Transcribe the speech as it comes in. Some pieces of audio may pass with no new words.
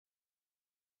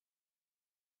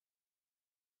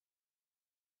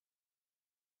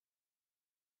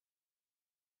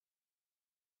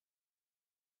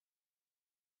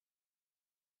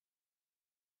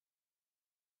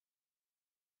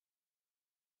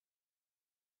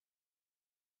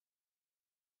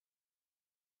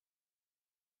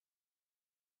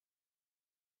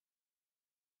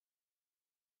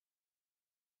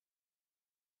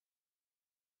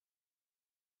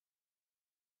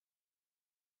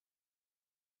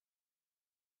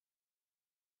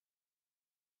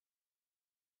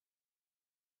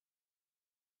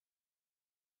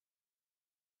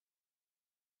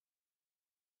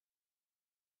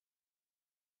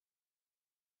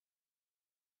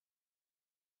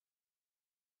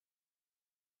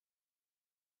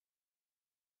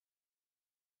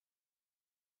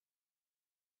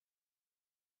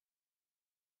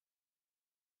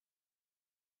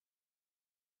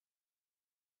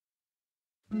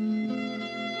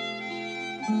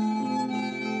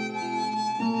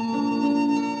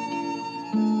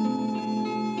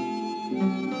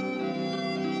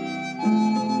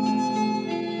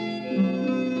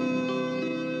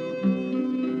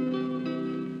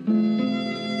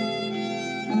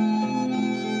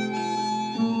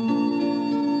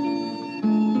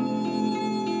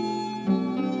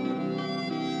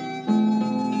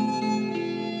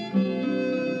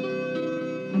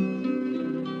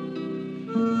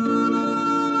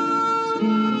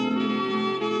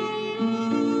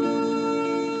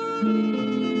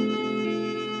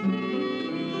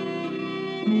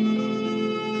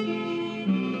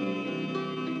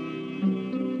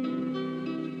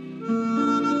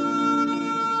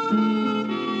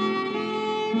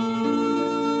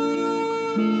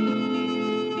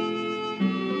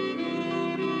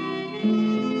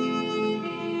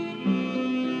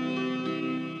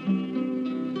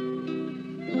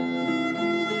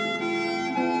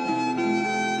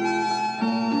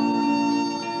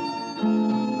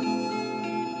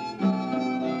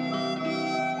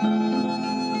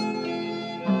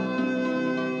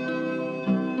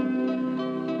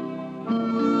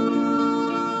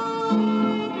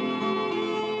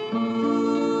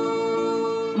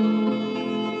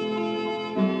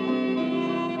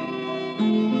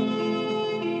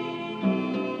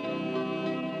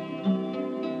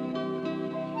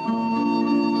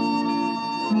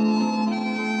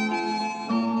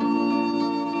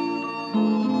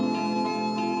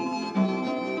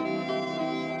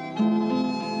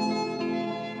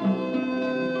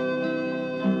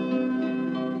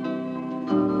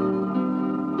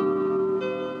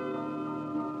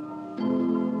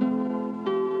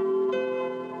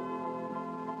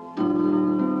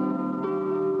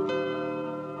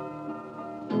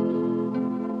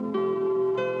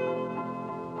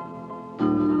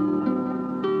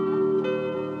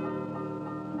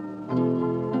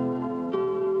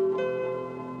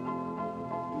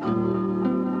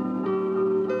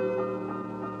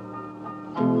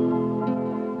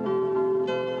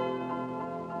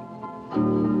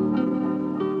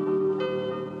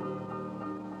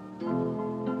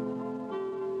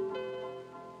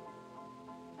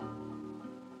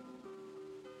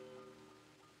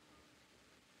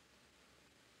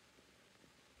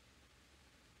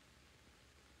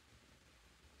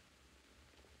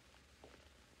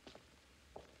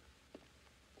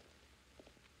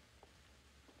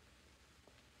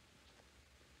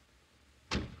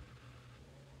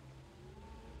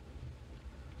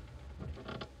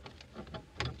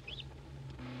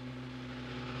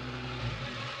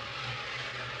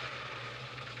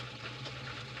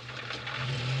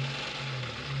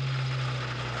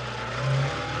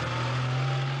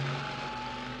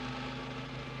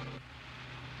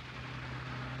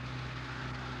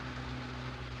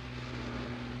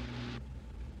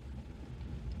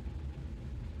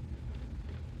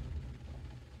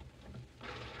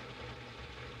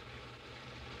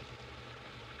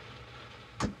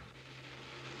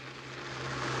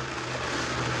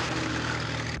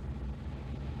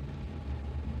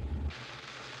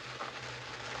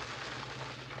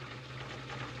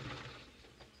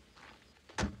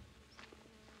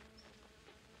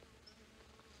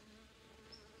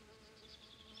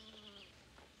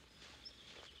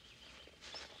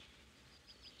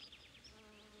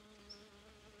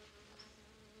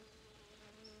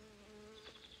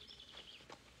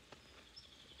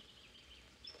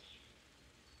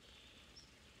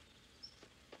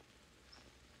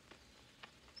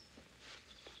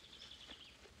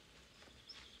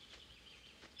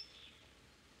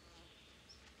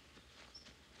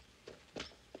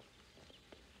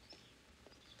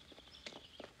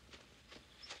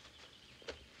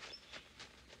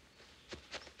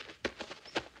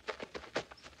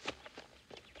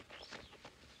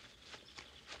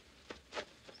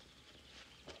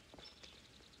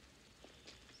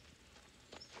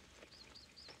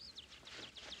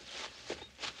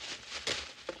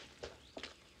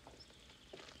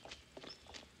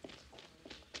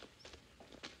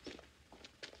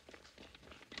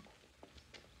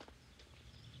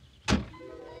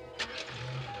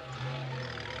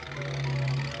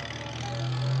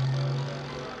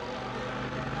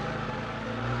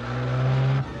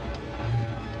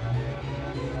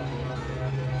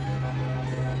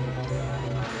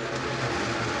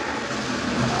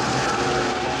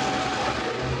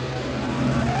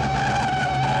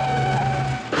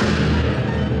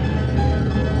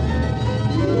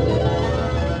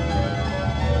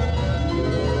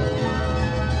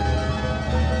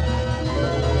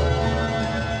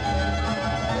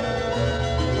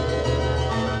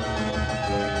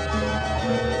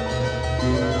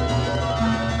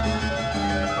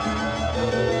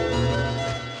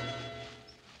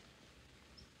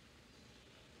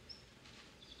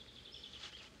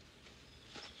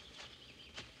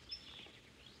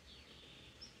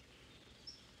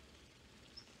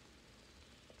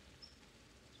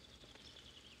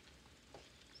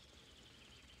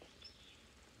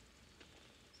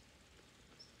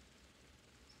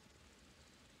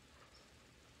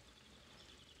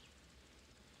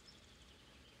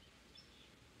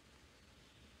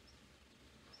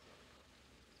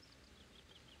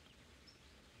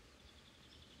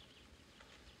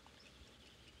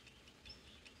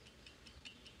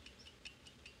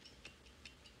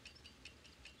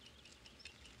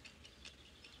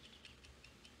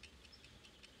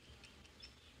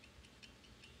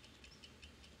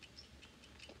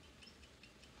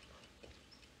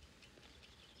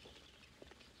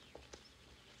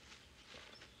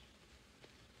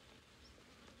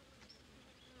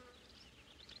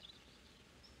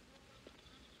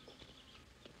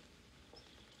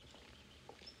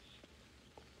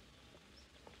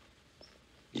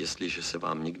Jestliže se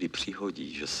vám někdy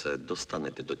přihodí, že se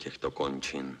dostanete do těchto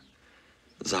končin,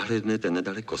 zahlédnete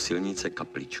nedaleko silnice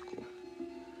kapličku.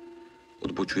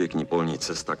 Odbočuje k ní polní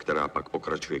cesta, která pak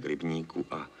pokračuje k rybníku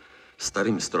a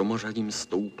starým stromořadím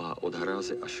stoupá od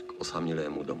hráze až k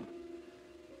osamělému domu.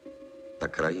 Ta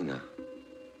krajina,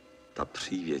 ta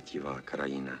přívětivá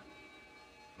krajina,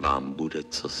 vám bude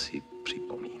cosi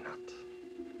připomínat.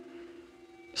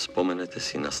 Vzpomenete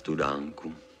si na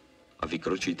studánku a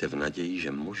vykročíte v naději,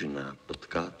 že možná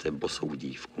potkáte bosou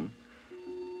dívku,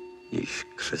 jejíž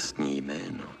křestní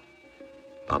jméno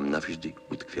vám navždy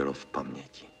utkvělo v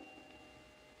paměti.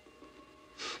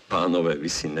 Pánové, vy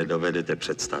si nedovedete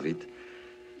představit,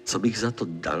 co bych za to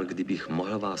dal, kdybych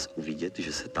mohla vás uvidět,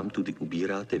 že se tamtudy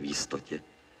ubíráte v jistotě,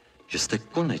 že jste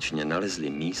konečně nalezli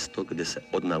místo, kde se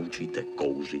odnaučíte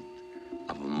kouřit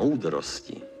a v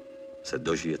moudrosti se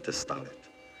dožijete 100 let.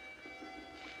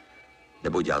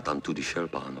 Neboť já tam tudy šel,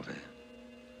 pánové.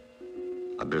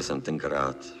 A byl jsem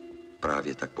tenkrát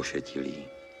právě tak pošetilý,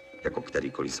 jako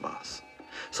kterýkoliv z vás.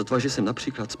 Sotva, že jsem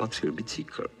například spatřil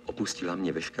bicykl, opustila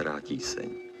mě veškerá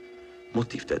tíseň.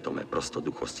 Motiv této mé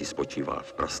prostoduchosti spočíval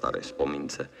v prastaré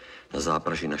vzpomínce na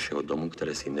zápraži našeho domu,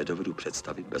 které si nedovedu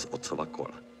představit bez otcova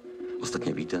kola.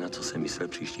 Ostatně víte, na co jsem myslel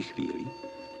příští chvíli?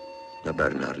 Na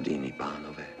Bernardíny,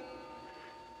 pánové.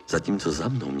 Zatímco za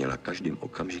mnou měla každým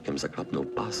okamžikem zaklapnout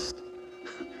past,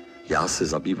 já se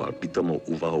zabýval pitomou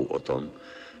úvahou o tom,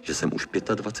 že jsem už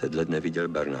 25 let neviděl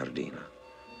Bernardína.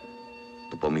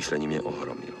 To pomyšlení mě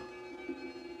ohromilo.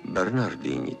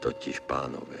 Bernardíni totiž,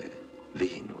 pánové,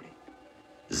 vyhynuli.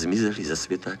 Zmizeli ze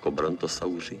světa jako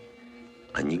brontosauři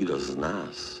a nikdo z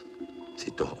nás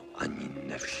si toho ani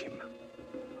nevšiml.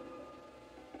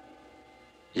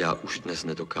 Já už dnes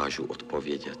nedokážu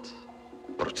odpovědět,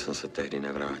 proč jsem se tehdy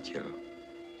nevrátil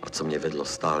a co mě vedlo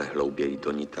stále hlouběji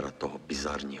do nitra toho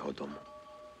bizarního domu.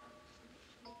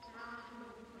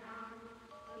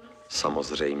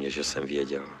 Samozřejmě, že jsem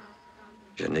věděl,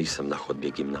 že nejsem na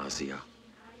chodbě gymnázia,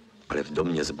 ale v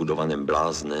domě zbudovaném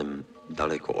bláznem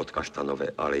daleko od Kaštanové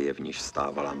aleje, v níž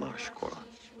stávala má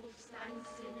škola.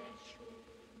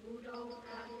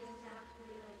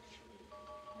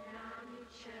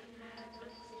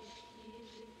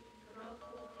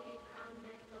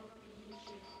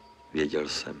 Věděl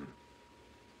jsem,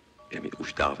 že mi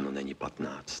už dávno není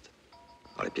 15,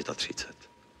 ale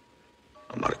 35.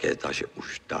 A Markéta, že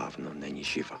už dávno není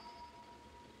živa.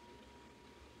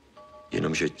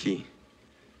 Jenomže ti,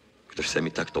 kteří se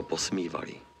mi takto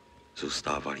posmívali,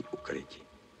 zůstávali ukryti.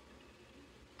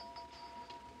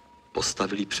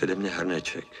 Postavili přede mne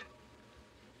hrneček,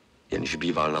 jenž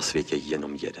býval na světě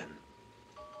jenom jeden.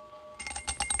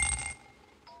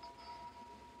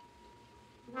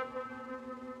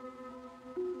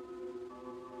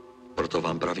 Proto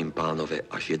vám pravím, pánové,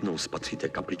 až jednou spatříte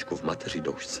kapličku v Mateři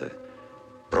doušce,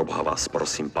 proboha vás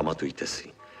prosím, pamatujte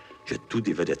si, že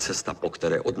tudy vede cesta, po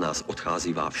které od nás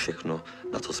odcházívá všechno,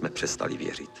 na co jsme přestali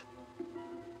věřit.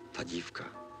 Ta dívka,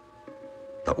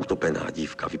 ta utopená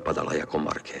dívka vypadala jako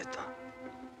Markéta.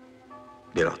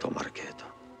 Byla to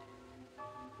Markéta.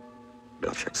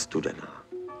 Byla však studená,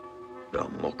 byla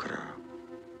mokrá,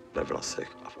 ve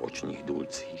vlasech a v očních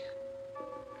důlcích.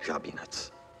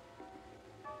 Žabinec.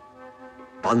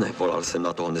 Pane, volal jsem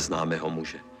na toho neznámého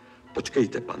muže.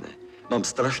 Počkejte, pane, mám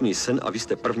strašný sen a vy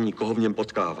jste první, koho v něm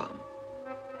potkávám.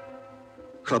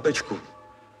 Chlapečku,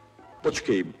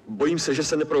 počkej, bojím se, že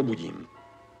se neprobudím.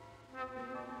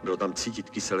 Bylo tam cítit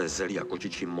kyselé zelí a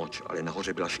kočičí moč, ale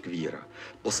nahoře byla škvíra.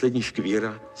 Poslední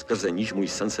škvíra, skrze níž můj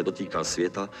sen se dotýkal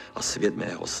světa a svět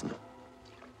mého snu.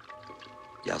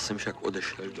 Já jsem však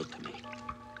odešel do tmy.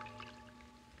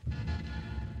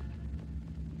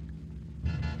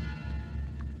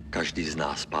 Každý z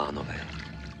nás, pánové,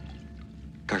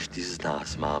 každý z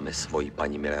nás máme svoji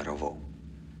paní Millerovou.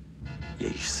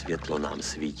 Jejíž světlo nám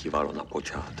svítívalo na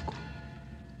počátku.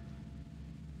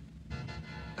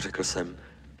 Řekl jsem,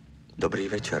 dobrý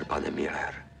večer, pane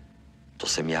Miller. To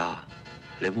jsem já,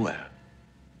 Lemuel.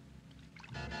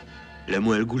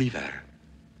 Lemuel Gulliver.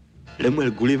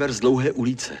 Lemuel Gulliver z Dlouhé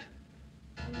ulice.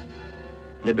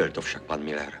 Nebyl to však pan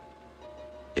Miller.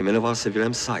 Jmenoval se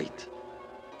Willem Said.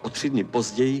 O 3 dny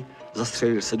později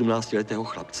zastřelil 17letého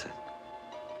chlapce.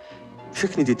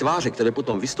 Všechny ty tváře, které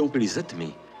potom vystoupily ze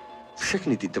tmy,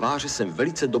 všechny ty tváře jsem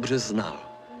velice dobře znal.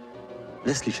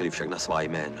 Neslyšeli však na svá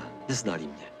jména, neznali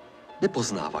mě,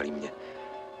 nepoznávali mě.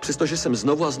 Přestože jsem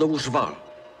znovu a znovu řval.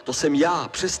 To jsem já,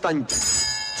 přestaňte.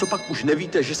 Co pak už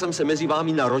nevíte, že jsem se mezi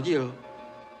vámi narodil?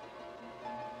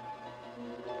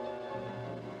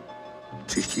 V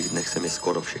příštích dnech jsem je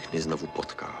skoro všechny znovu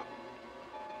potkal.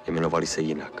 Jmenovali se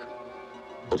jinak.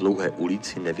 O Dlouhé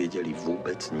ulici nevěděli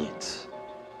vůbec nic.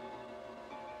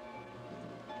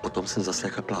 potom jsem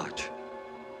zaslechl pláč.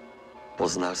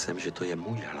 Poznal jsem, že to je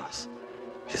můj hlas.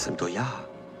 Že jsem to já,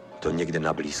 kdo někde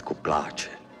na blízku pláče.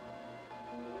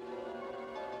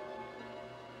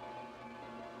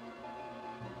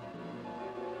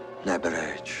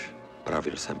 Nebreč,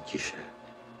 pravil jsem tiše.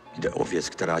 Jde o věc,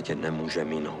 která tě nemůže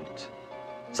minout.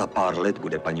 Za pár let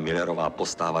bude paní Millerová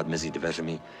postávat mezi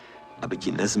dveřmi, aby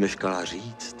ti nezmeškala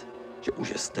říct, že už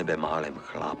je z tebe málem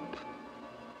chlap.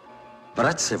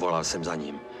 Vrať se, volal jsem za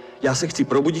ním. Já se chci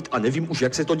probudit a nevím už,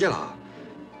 jak se to dělá.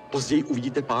 Později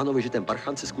uvidíte, pánové, že ten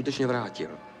parchant se skutečně vrátil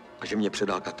a že mě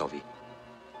předal Katovi.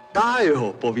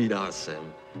 Kájo, povídal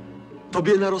jsem.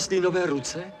 Tobě narostly nové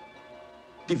ruce?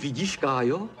 Ty vidíš,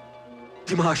 Kájo?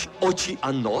 Ty máš oči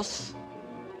a nos?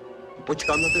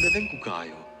 Počkám na tebe venku,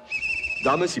 Kájo.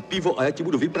 Dáme si pivo a já ti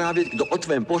budu vyprávět, kdo o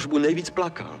tvém pohřbu nejvíc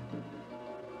plakal.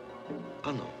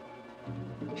 Ano.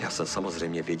 Já jsem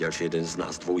samozřejmě věděl, že jeden z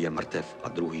nás dvou je mrtev a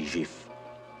druhý živ.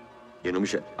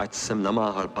 Jenomže ať jsem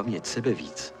namáhal paměť sebe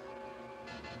víc,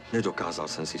 nedokázal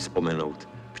jsem si vzpomenout,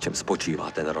 v čem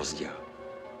spočívá ten rozdíl.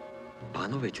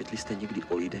 Pánové, četli jste někdy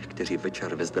o lidech, kteří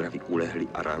večer ve zdraví ulehli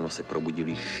a ráno se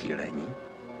probudili šílení?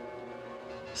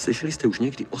 Slyšeli jste už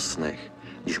někdy o snech,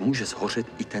 když může zhořet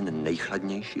i ten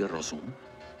nejchladnější rozum?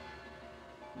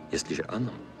 Jestliže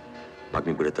ano, pak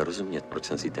mi budete rozumět, proč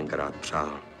jsem si tenkrát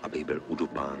přál, abych byl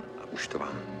udupán a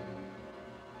uštván.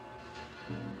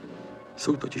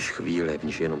 Jsou totiž chvíle, v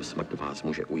níž jenom smrt vás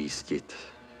může ujistit,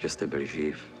 že jste byl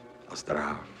živ a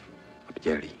zdrav a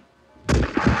bdělý.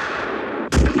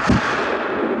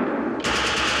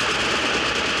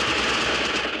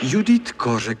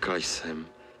 Juditko, řekl jsem,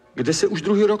 kde se už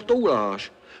druhý rok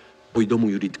touláš? Pojď domů,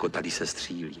 Juditko, tady se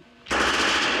střílí.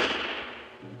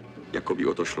 Jako by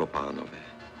o to šlo, pánové.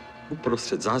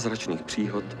 Uprostřed zázračných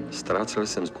příhod ztrácel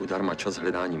jsem zkudarma čas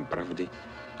hledáním pravdy,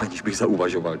 aniž bych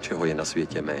zauvažoval, čeho je na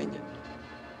světě méně.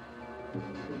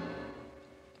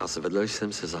 A zvedl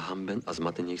jsem se zahamben a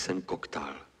zmateně jsem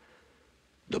koktal.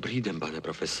 Dobrý den, pane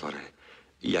profesore.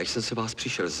 Já jsem se vás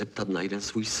přišel zeptat na jeden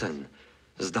svůj sen.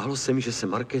 Zdálo se mi, že se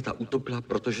Markéta utopila,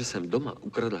 protože jsem doma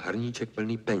ukradl hrníček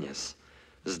plný peněz.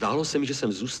 Zdálo se mi, že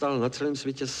jsem zůstal na celém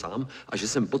světě sám a že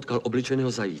jsem potkal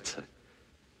oblečeného zajíce.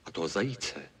 A toho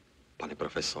zajíce, pane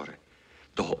profesore,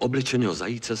 toho oblečeného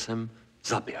zajíce jsem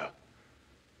zabil.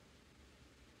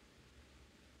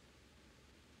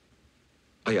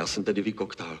 A já jsem tedy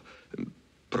vykoktal.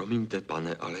 Promiňte,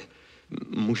 pane, ale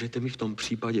můžete mi v tom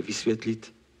případě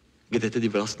vysvětlit, kde tedy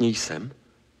vlastně jsem?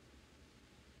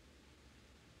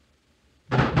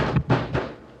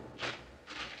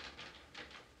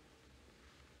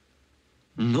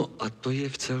 No a to je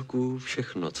v celku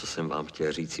všechno, co jsem vám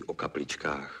chtěl říci o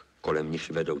kapličkách, kolem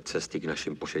níž vedou cesty k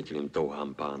našim pošetilým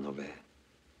touhám, pánové.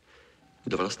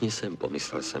 Kdo vlastně jsem,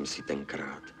 pomyslel jsem si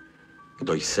tenkrát.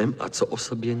 Kdo jsem a co o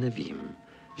sobě nevím,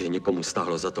 že někomu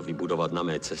stálo za to vybudovat na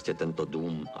mé cestě tento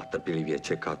dům a trpělivě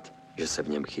čekat, že se v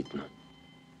něm chytnu.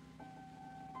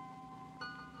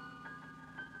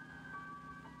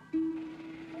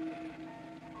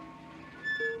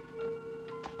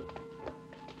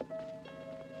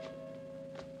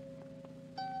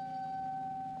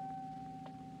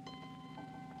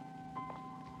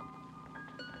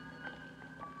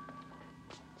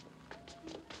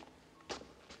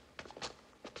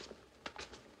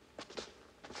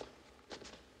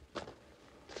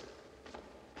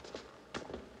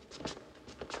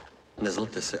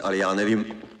 Nezlobte se, ale já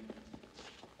nevím.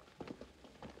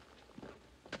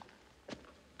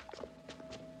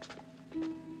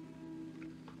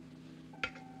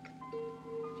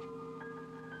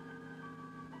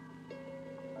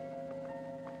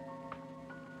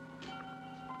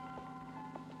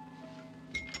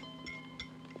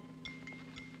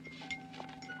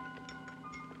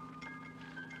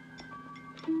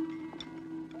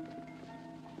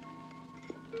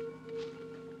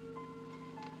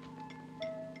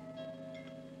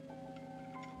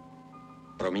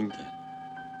 Promiňte,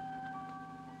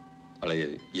 ale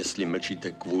jestli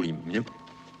mlčíte kvůli mně...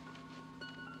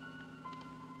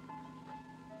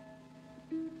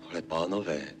 Ale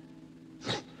pánové,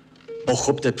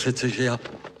 pochopte přece, že já...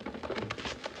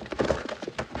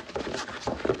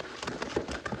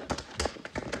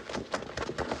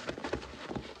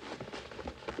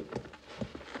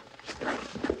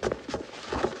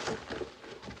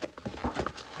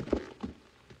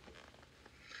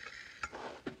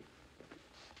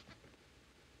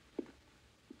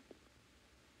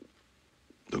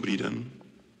 Dobrý den.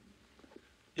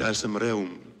 Já jsem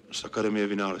Reum z Akademie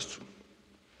vynálezců.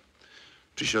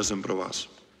 Přišel jsem pro vás.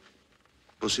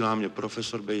 Posílá mě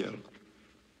profesor Bejel.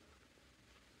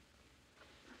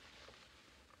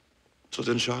 Co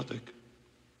ten šátek?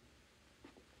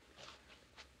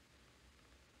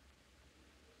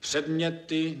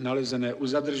 Předměty nalezené u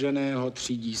zadrženého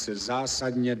třídí se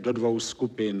zásadně do 2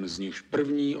 skupin, z nichž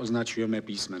první označujeme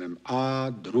písmenem A,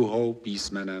 druhou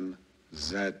písmenem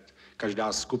Z.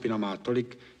 Každá skupina má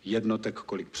tolik jednotek,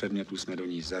 kolik předmětů jsme do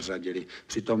ní zařadili.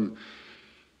 Přitom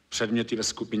předměty ve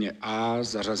skupině A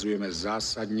zařazujeme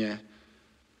zásadně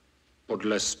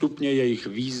podle stupně jejich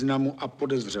významu a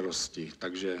podezřelosti.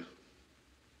 Takže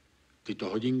tyto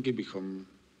hodinky bychom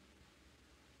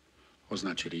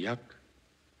označili jak?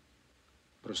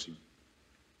 Prosím.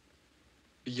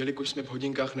 Jelikož jsme v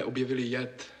hodinkách neobjevili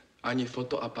jed, ani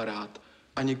fotoaparát,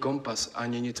 ani kompas,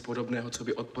 ani nic podobného, co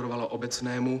by odporovalo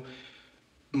obecnému,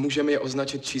 můžeme je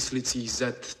označit číslicí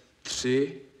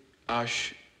Z3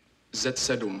 až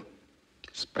Z7.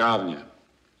 Správně.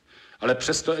 Ale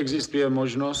přesto existuje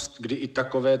možnost, kdy i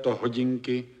takovéto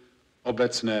hodinky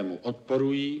obecnému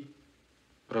odporují.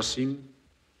 Prosím.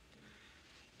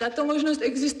 Tato možnost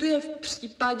existuje v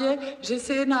případě, že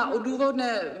se jedná o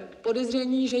důvodné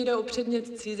podezření, že jde o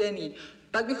předmět cizený.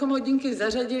 Pak bychom hodinky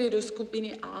zařadili do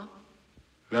skupiny A.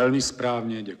 Velmi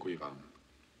správně, děkuji vám.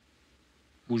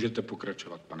 Můžete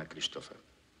pokračovat, pane Krištofe.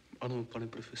 Ano, pane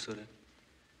profesore.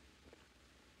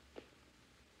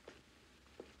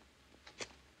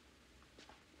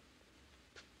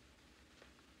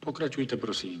 Pokračujte,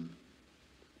 prosím.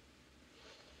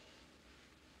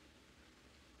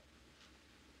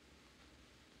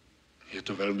 Je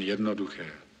to velmi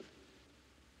jednoduché.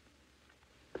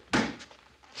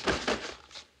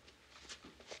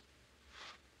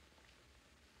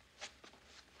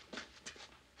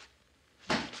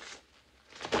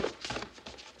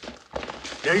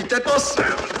 Dejte to sem!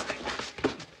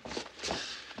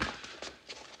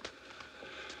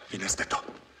 Vyneste to.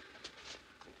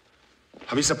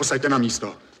 A vy se posaďte na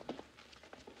místo.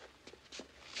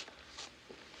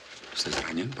 Jste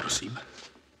zraněn, prosím?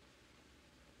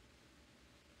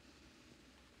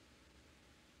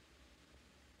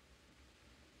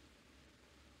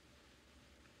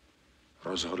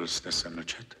 Rozhodl jste se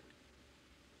mlčet?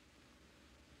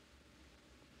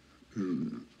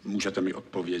 Můžete mi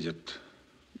odpovědět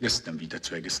gestem. Víte,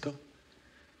 co je gesto?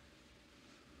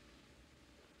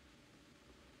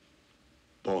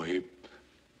 Pohyb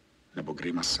nebo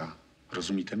grimasa.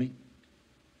 Rozumíte mi?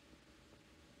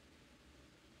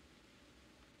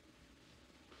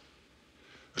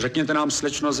 Řekněte nám,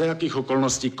 slečno, za jakých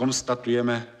okolností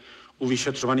konstatujeme u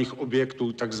vyšetřovaných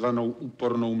objektů takzvanou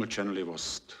úpornou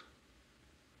mlčenlivost.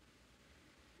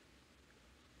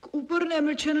 K úporné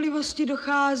mlčenlivosti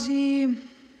dochází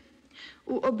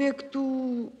u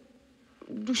objektů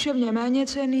duševně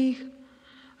méněcenných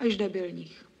až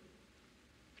debilních.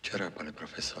 Včera, pane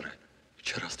profesore,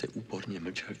 včera jste úporně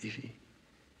mlčel i vy.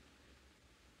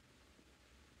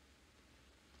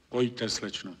 Pojďte,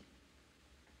 slečno.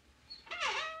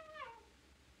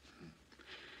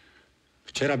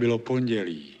 Včera bylo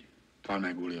pondělí,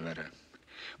 pane Gullivere.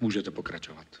 Můžete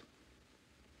pokračovat.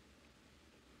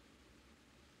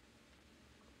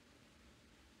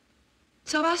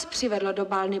 Co vás přivedlo do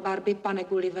bálny Barbie, pane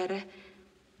Gullivere?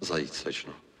 Zajíc,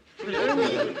 slečno.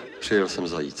 Přijel jsem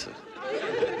zajíce.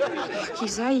 Jaký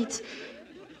zajíc?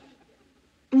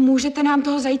 Můžete nám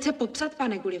toho zajíce popsat,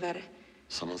 pane Gullivere?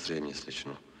 Samozřejmě,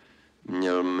 slečno.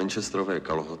 Měl manchesterové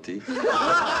kalhoty,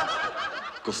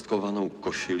 kostkovanou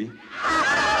košili.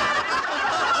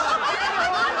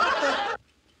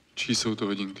 Čí jsou to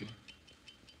hodinky?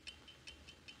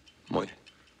 Moje.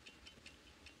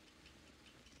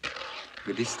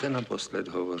 Kdy jste naposled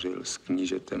hovořil s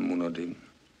knížetem Munodym?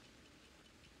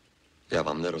 Já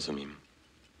vám nerozumím.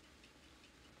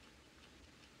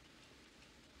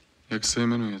 Jak se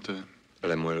jmenujete?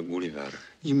 Lemuel Gulliver.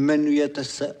 Jmenujete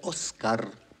se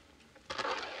Oskar.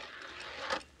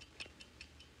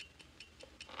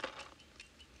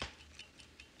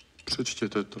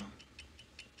 Přečtěte to.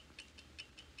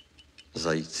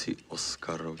 Zajíci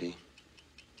Oskarovi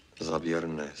za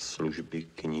věrné služby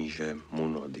kníže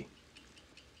Munody.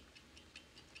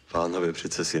 Pánové,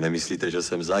 přece si nemyslíte, že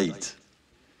jsem zajíc?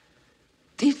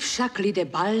 Ty však, lidé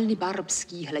balny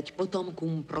barbský, hleď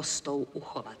potomkům prostou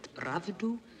uchovat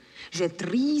pravdu, že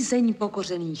trýzeň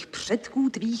pokořených předků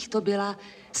tvých to byla,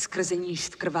 skrze níž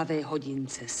v krvavé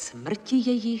hodince smrti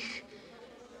jejich,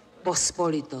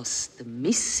 pospolitost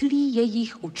myslí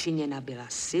jejich učiněna byla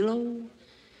silou,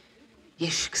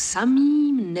 jež k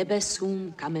samým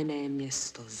nebesům kamenné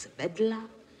město zvedla,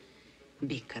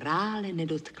 by krále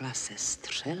nedotkla se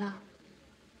střela,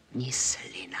 ni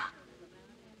slina.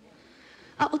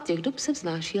 A od těch dob se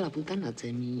vznáší laputa nad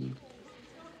zemí,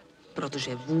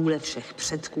 protože vůle všech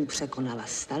předků překonala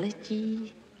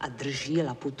staletí a drží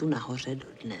laputu nahoře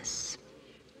dodnes.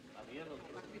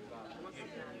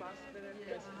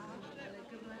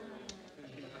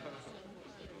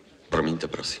 Promiňte,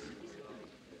 prosím.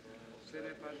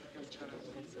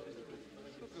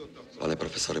 Pane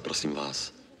profesore, prosím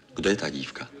vás, kdo je ta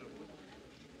dívka?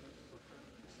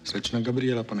 Slečna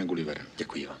Gabriela, pane Gullivere.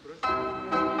 Děkuji vám.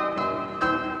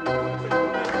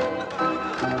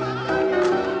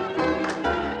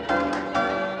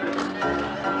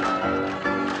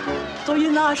 To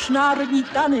je náš národní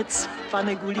tanec,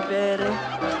 pane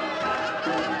Gullivere.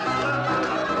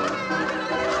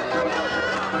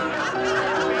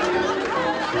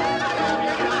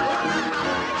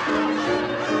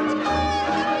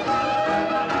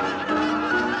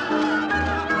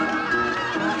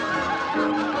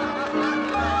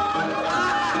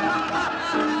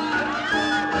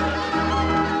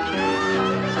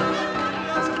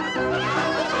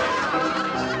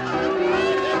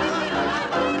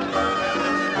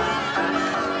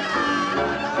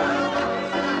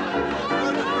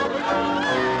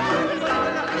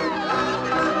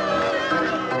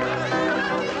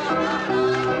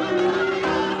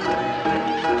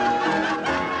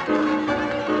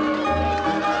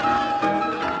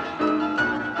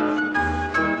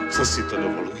 Co si to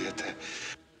dovolujete?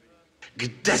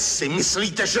 Kde si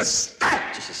myslíte, že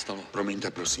jste? Co se stalo?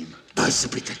 Promiňte, prosím. To je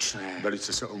zbytečné.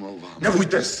 Velice se omlouvám.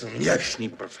 Nebuďte směšný,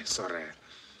 profesore.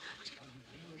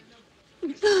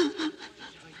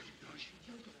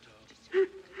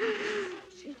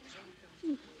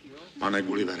 Pane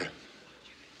Gullivere,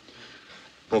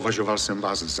 považoval jsem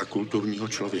vás za kulturního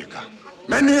člověka.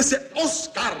 Jmenuje se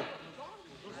Oskar.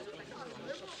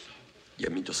 Je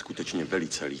mi to skutečně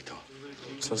velice líto.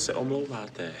 Co se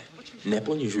omlouváte?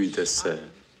 Neponižujte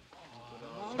se.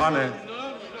 Pane,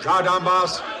 žádám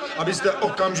vás, abyste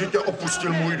okamžitě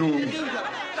opustil můj dům.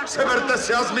 Seberte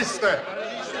si a zmizte.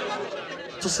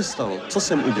 Co se stalo? Co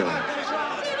jsem udělal?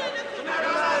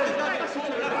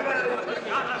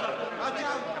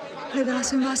 Hledala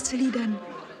jsem vás celý den.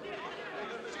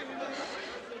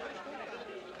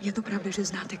 Je to pravda, že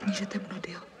znáte knížete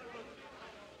Munodyho?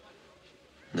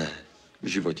 Ne, v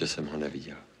životě jsem ho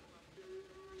neviděl.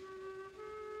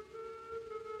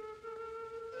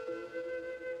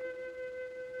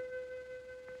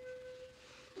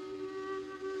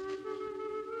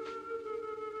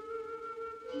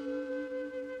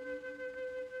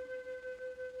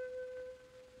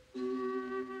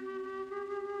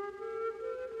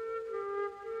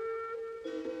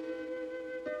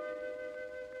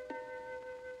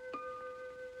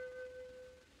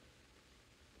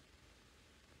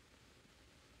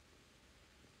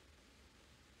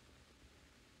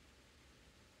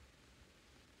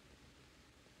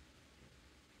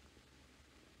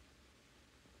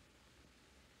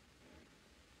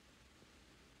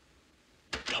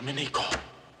 Dominiko.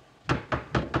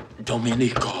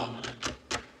 Dominiko.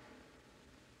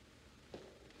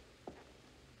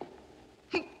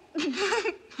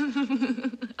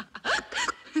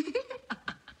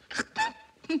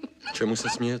 Čemu se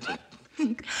smějete?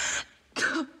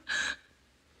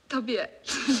 Tobě.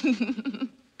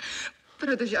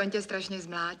 Protože on tě strašně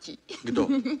zmlátí. Kdo?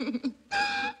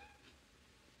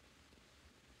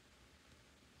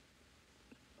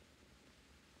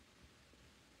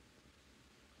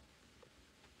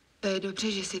 To je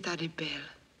dobře, že jsi tady byl.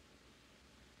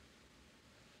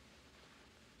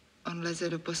 On leze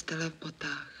do postele v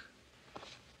botách.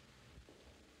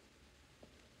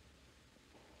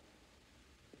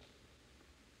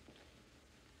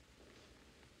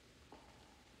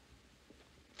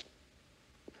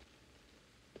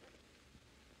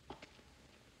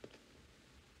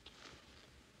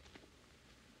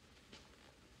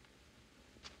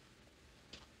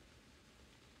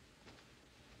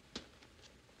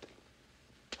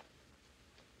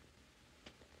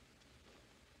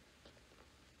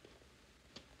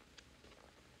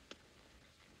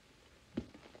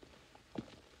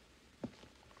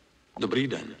 Dobrý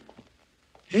den.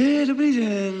 Dobrý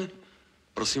den.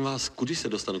 Prosím vás, kudy se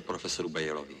dostanu k profesoru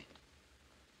Bayerovi?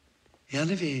 Já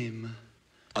nevím.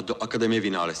 A do Akademie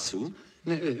vynálezců?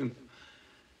 Nevím.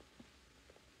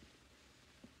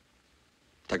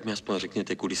 Tak mi aspoň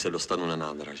řekněte, kudy se dostanu na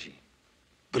nádraží.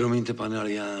 Promiňte, pane,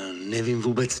 ale já nevím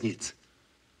vůbec nic.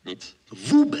 Nic?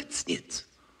 Vůbec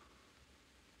nic.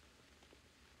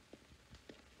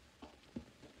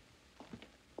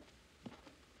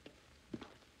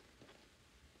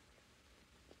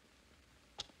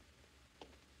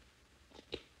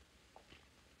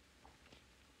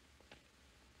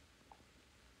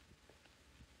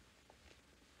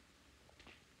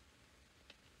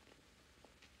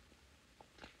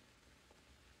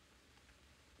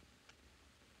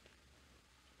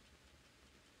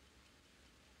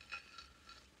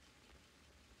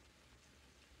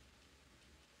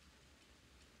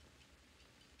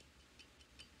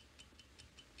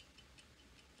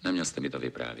 Neměl jste mi to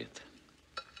vyprávět.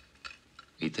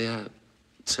 Víte, já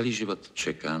celý život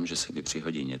čekám, že se mi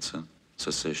přihodí něco,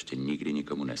 co se ještě nikdy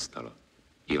nikomu nestalo.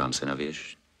 Dívám se na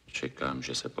věž, čekám,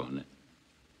 že se pohne.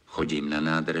 Chodím na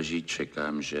nádraží,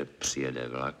 čekám, že přijede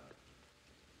vlak.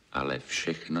 Ale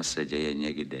všechno se děje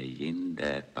někde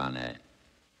jinde, pane.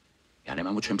 Já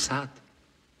nemám o čem psát.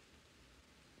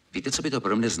 Víte, co by to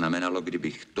pro mě znamenalo,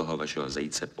 kdybych toho vašeho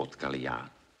zajíce potkal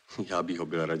já? Já bych ho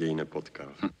byl raději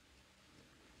nepotkal.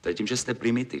 To je tím, že jste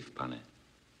primitiv, pane.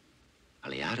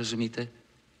 Ale já, rozumíte,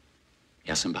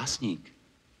 já jsem básník.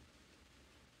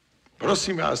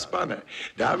 Prosím vás, pane,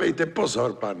 dávejte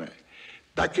pozor, pane.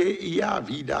 Také i já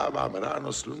vídávám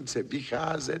ráno slunce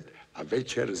vycházet a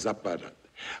večer zapadat.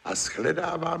 A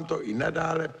shledávám to i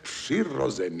nadále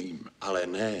přirozeným. Ale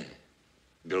ne.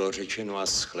 Bylo řečeno a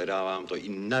shledávám to i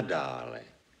nadále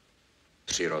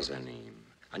přirozeným.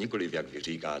 A nikoliv, jak vy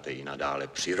říkáte, i nadále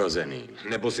přirozeným.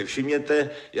 Nebo si všimněte,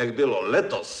 jak bylo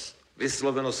letos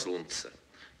vysloveno slunce.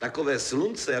 Takové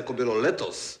slunce, jako bylo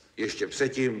letos, ještě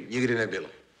předtím nikdy nebylo.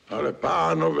 Ale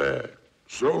pánové,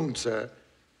 slunce,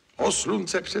 o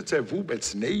slunce přece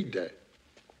vůbec nejde.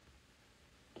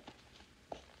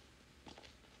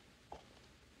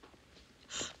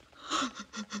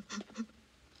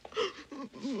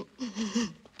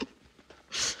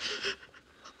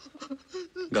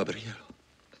 Gabrielo.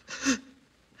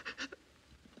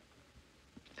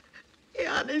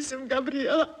 Já nejsem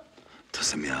Gabriela. To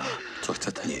jsem já. Co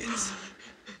chcete? Nic.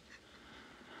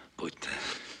 Pojďte.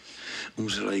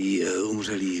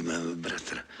 Umřelý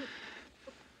bratr.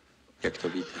 Jak to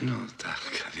víte? No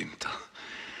tak, vím to.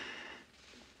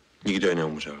 Nikdo je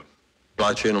neumřel.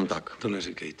 Pláče jenom tak. To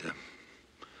neříkejte.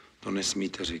 To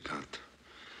nesmíte říkat.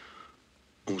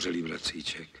 Umřelý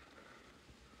bratříček.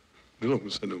 Bylo mu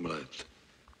 7 let.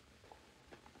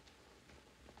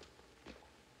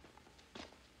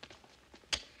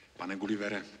 Pane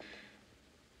Gullivere,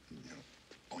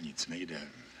 o nic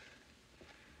nejde.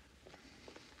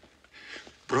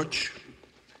 Proč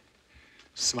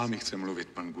s vámi chce mluvit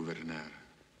pan guvernér?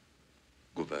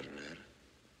 Guvernér?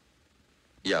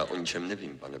 Já o ničem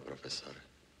nevím, pane profesore.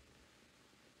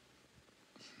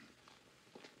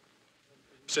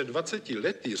 Před 20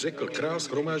 lety řekl král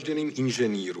shromážděným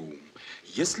inženýrům,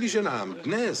 jestliže nám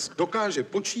dnes dokáže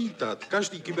počítat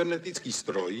každý kybernetický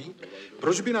stroj,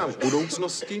 proč by nám v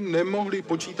budoucnosti nemohli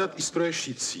počítat i stroje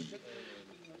šicí?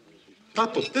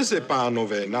 Tato teze,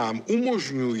 pánové, nám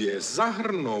umožňuje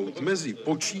zahrnout mezi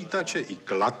počítače i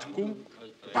kladku,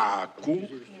 páku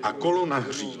a kolo na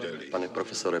hřídeli. Pane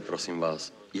profesore, prosím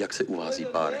vás, jak se uvází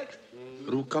párek?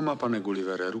 Rukama, pane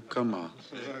Gullivere, rukama.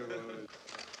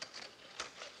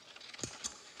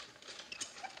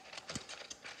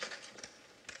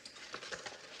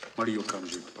 Malý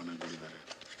okamžik, pane Gullivere.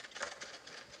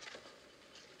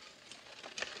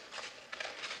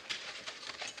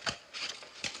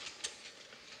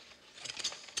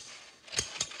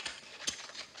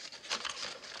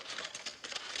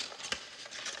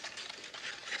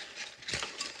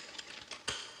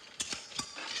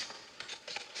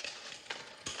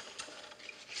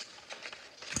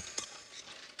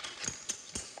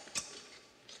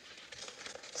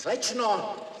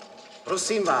 Slečno,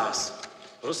 prosím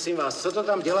vás, co to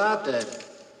tam děláte?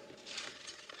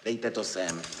 Dejte to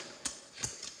sem.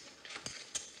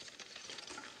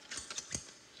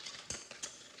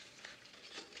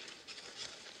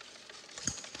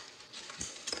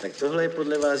 Tak tohle je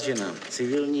podle vás žena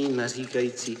civilní,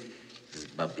 naříkající,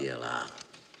 zbabělá.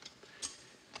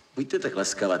 Buďte tak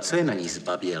laskavá, co je na ní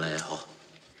zbabělého?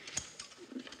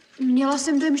 Měla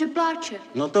jsem dojem, že pláče.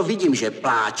 No to vidím, že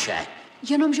pláče.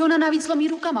 Jenom, že ona navíc lomí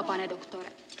rukama, pane doktore.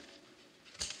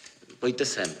 Pojďte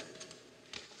sem.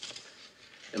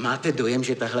 Máte dojem,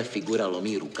 že tahle figura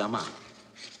lomí rukama?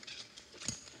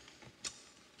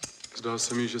 Zdá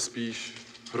se mi, že spíš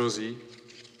hrozí.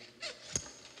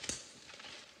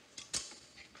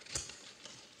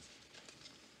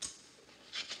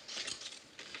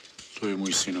 To je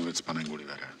můj synovec, pane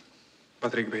Gullivere.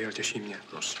 Patrik Bejl, těší mě.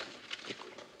 Prosím.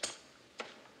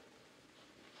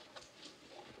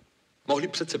 Mohli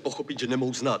přece pochopit, že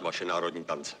nemohu znát vaše národní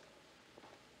tance.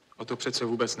 O to přece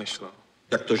vůbec nešlo.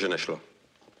 Jak to, že nešlo?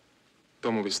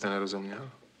 Tomu byste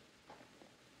nerozuměl.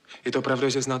 Je to pravda,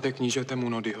 že znáte knížete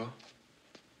Munodyho?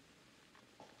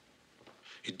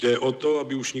 Jde o to,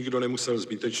 aby už nikdo nemusel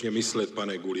zbytečně myslet,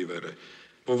 pane Gullivere.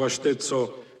 Považte,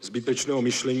 co zbytečného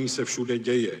myšlení se všude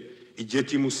děje. I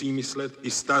děti musí myslet,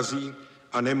 i staří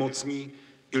a nemocní,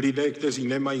 i lidé, kteří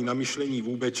nemají na myšlení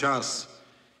vůbec čas.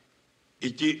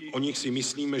 I ti, o nich si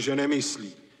myslíme, že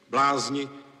nemyslí. Blázni,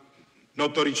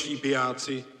 notoričtí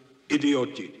pijáci,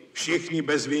 idioti. Všichni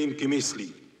bez výjimky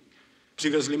myslí.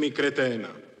 Přivezli mi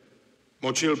kreténa.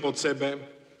 Močil pod sebe,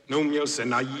 neuměl se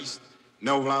najíst,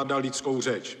 neovládal lidskou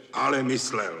řeč, ale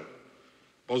myslel.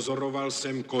 Pozoroval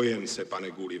jsem kojence,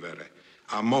 pane Gullivere,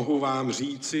 a mohu vám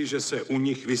říci, že se u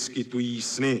nich vyskytují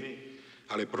sny.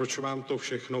 Ale proč vám to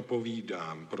všechno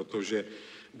povídám? Protože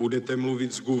budete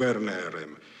mluvit s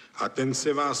guvernérem a ten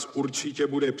se vás určitě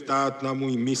bude ptát na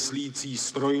můj myslící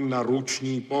stroj na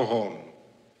ruční pohon.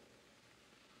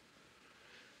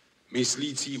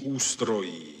 Myslící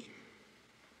ústrojí.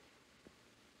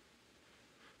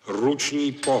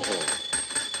 Ruční pohon.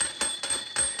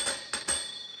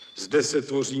 Zde se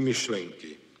tvoří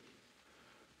myšlenky.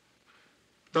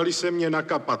 Ptali se mě na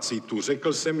kapacitu.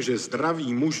 Řekl jsem, že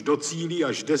zdravý muž docílí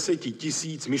až 10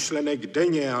 000 myšlenek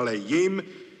denně, ale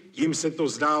jim se to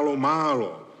zdálo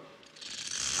málo.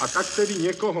 A tak tedy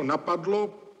někoho napadlo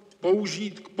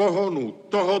použít k pohonu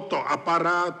tohoto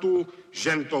aparátu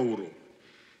žentouru.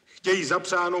 Chtějí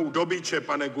zapřáhnout do biče,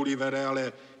 pane Gullivere,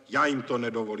 ale já jim to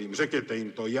nedovolím. Řekněte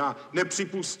jim to. Já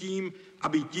nepřipustím,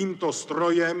 aby tímto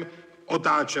strojem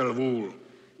otáčel vůl.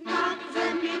 Nad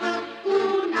zemi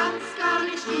vlků, nad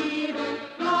skály šíru,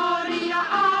 gloria,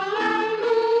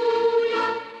 aleluja.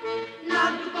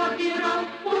 Nad vody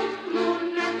ropu,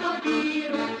 luneto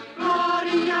víru,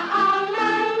 gloria, aleluja.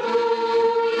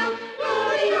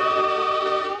 Gloria,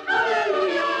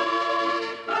 aleluja,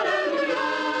 aleluja,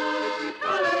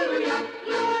 aleluja,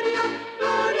 gloria,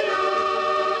 gloria,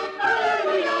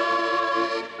 aleluja,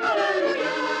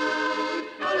 aleluja,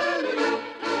 aleluja,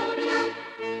 gloria.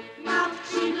 Nad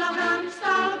křídlavem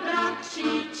stál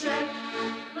bratříček,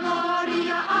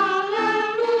 gloria,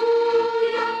 aleluja,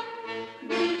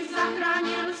 by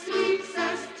zachránil svých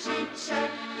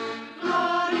sestřiček,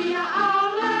 gloria,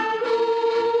 aleluja,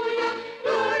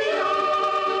 gloria,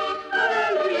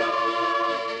 aleluja,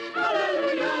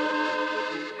 aleluja,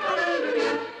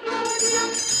 aleluja,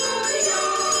 gloria, gloria.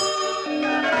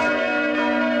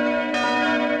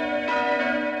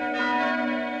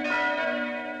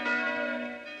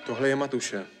 Tohle je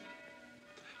Matuše.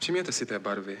 Všimněte si té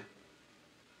barvy.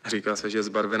 Říká se, že je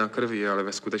zbarvena krví, ale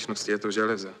ve skutečnosti je to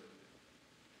železo.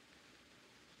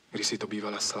 Když si to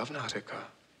bývala slavná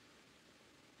řeka.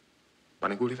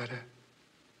 Pane Gullivere,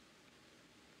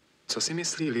 co si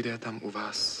myslí lidé tam u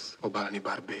vás o bálny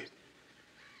barby?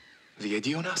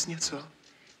 Vědí o nás něco?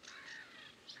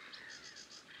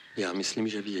 Já myslím,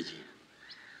 že vědí.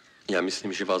 Já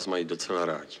myslím, že vás mají docela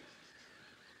rádi.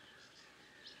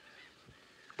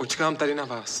 Počkám tady na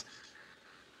vás.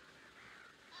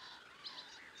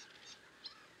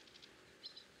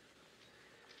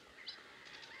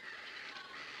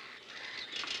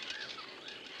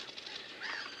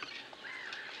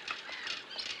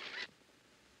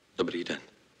 Dobrý den.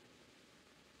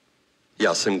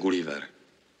 Já jsem Gulliver.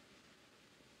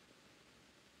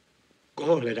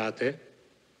 Koho hledáte?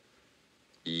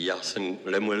 Já jsem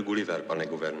Lemuel Gulliver, pane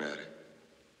guvernére.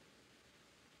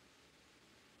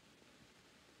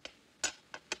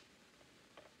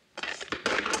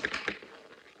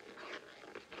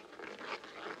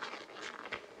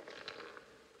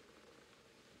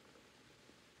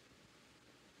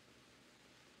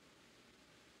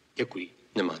 Děkuji.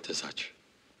 Nemáte zač.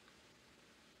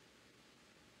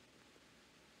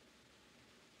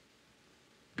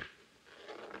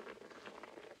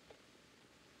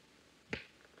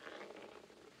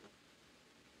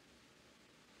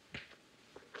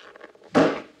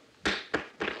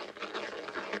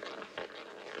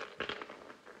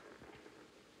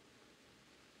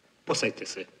 Posaďte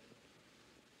se.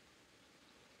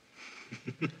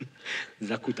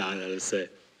 Zakutálel se.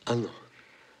 Ano.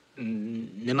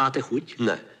 Nemáte chuť?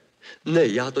 Ne. Ne,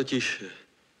 já totiž...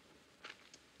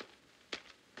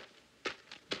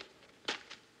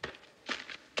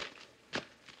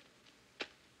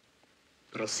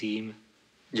 Prosím.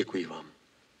 Děkuji vám.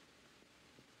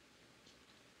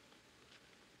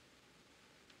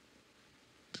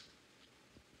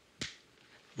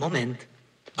 Moment.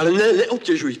 Ale ne,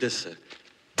 neobtěžujte se.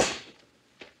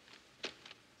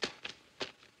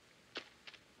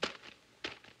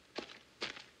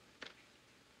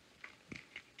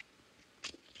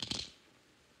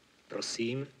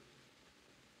 Prosím.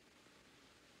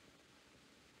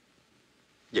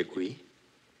 Děkuji.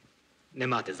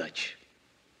 Nemáte zač.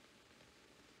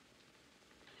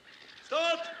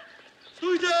 Stop!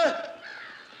 Stůjte!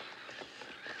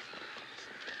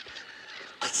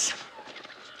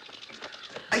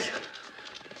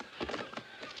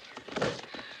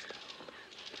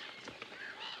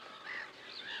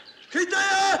 Chyťte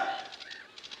je!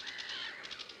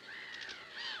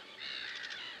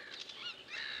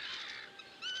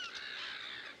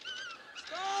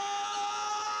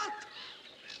 Stát!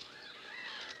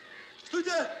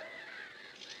 Stůjte!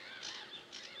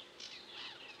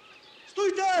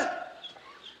 Stůjte!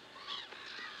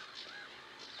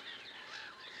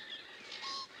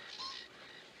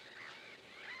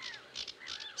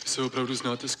 Vy se opravdu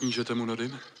znáte s knížetem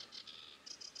Unodym?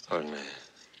 Ale ne.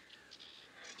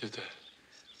 Jděte.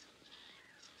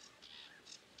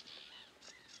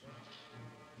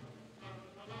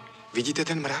 Vidíte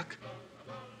ten mrak?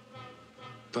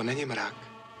 To není mrak.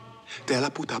 To je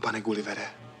Laputa, pane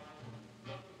Gullivere.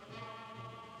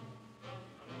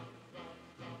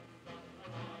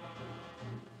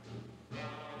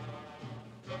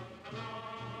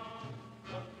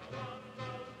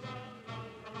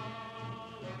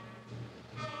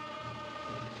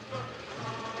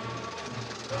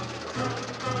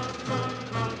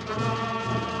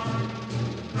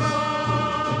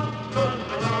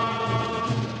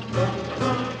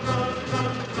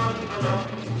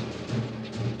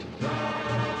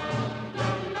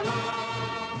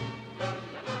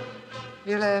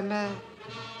 Viléme,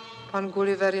 pan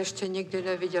Gulliver ještě nikdy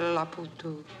neviděl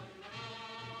Laputu.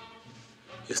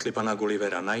 Jestli pana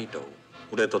Gullivera najdou,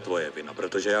 bude to tvoje vina,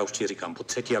 protože já už ti říkám po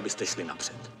třetí, abyste šli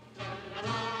napřed.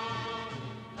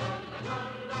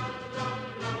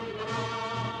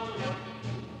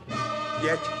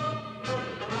 Jeď.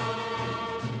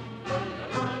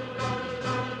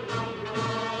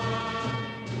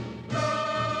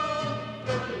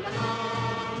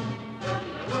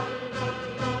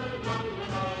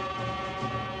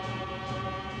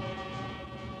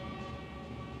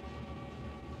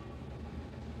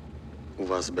 U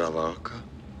vás byla válka?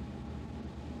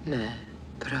 Ne,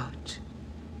 proč?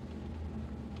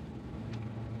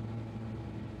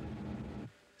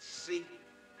 Si.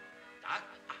 Tak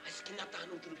a hezky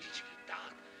natáhnout ručičky.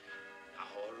 Tak.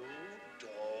 Nahoru,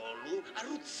 dolů a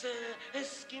ruce.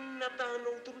 Hezky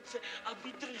natáhnout ruce a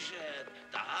vydržet.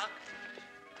 Tak.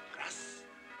 Raz.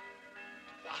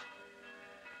 Dva.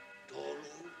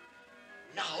 Dolů.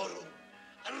 Nahoru.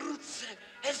 A ruce.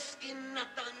 Hezky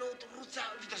natáhnout ruce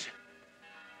a vydržet.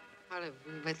 Ale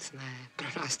vůbec ne. Pro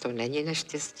nás to není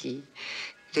neštěstí.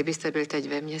 Kdybyste byl teď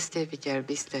ve městě, viděl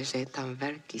byste, že je tam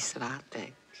velký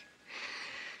svátek.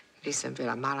 Když jsem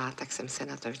byla malá, tak jsem se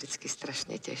na to vždycky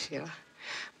strašně těšila.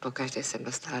 Pokaždé jsem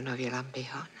dostala nový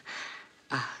lampihon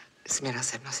a směla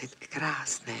jsem nosit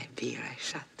krásné bílé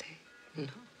šaty. No.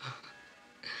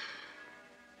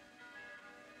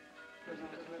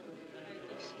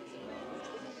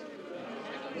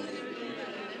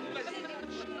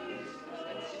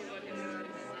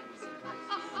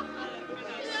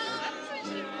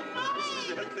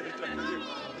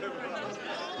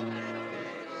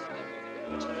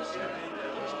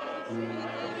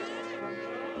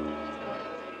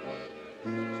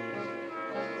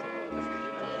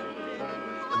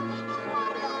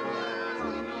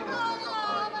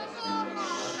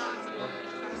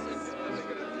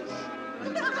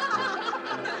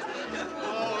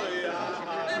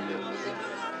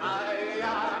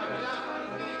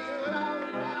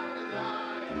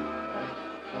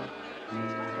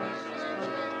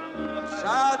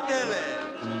 Přátelé,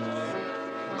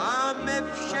 máme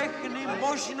všechny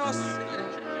možnosti,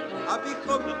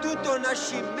 abychom tuto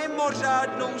naši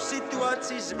mimořádnou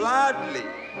situaci zvládli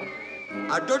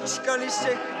a dočkali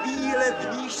se chvíle,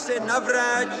 v níž se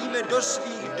navrátíme do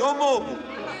svých domovů.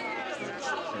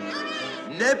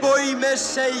 Nebojme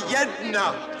se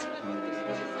jednat.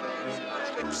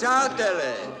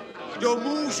 Přátelé, kdo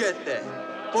můžete,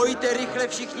 pojďte rychle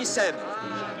všichni sem.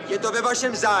 Je to ve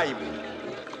vašem zájmu.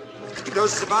 Kdo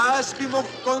z vás by mohl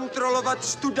kontrolovat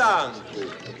studánku?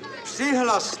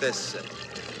 Přihlaste se.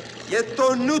 Je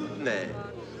to nutné.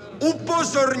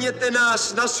 Upozorněte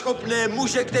nás na schopné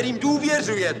muže, kterým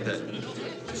důvěřujete.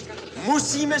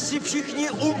 Musíme si všichni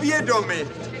uvědomit,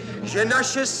 že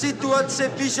naše situace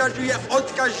vyžaduje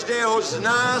od každého z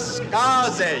nás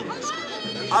kázeň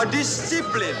a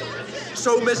disciplínu.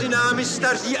 Jsou mezi námi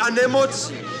staří a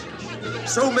nemocní.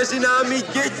 Jsou mezi námi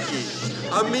děti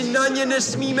a my na ně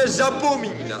nesmíme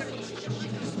zapomínat.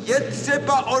 Je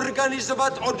třeba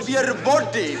organizovat odběr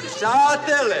vody,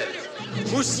 přátelé.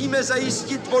 Musíme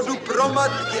zajistit vodu pro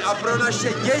matky a pro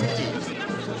naše děti.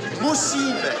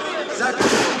 Musíme za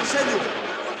každou cenu.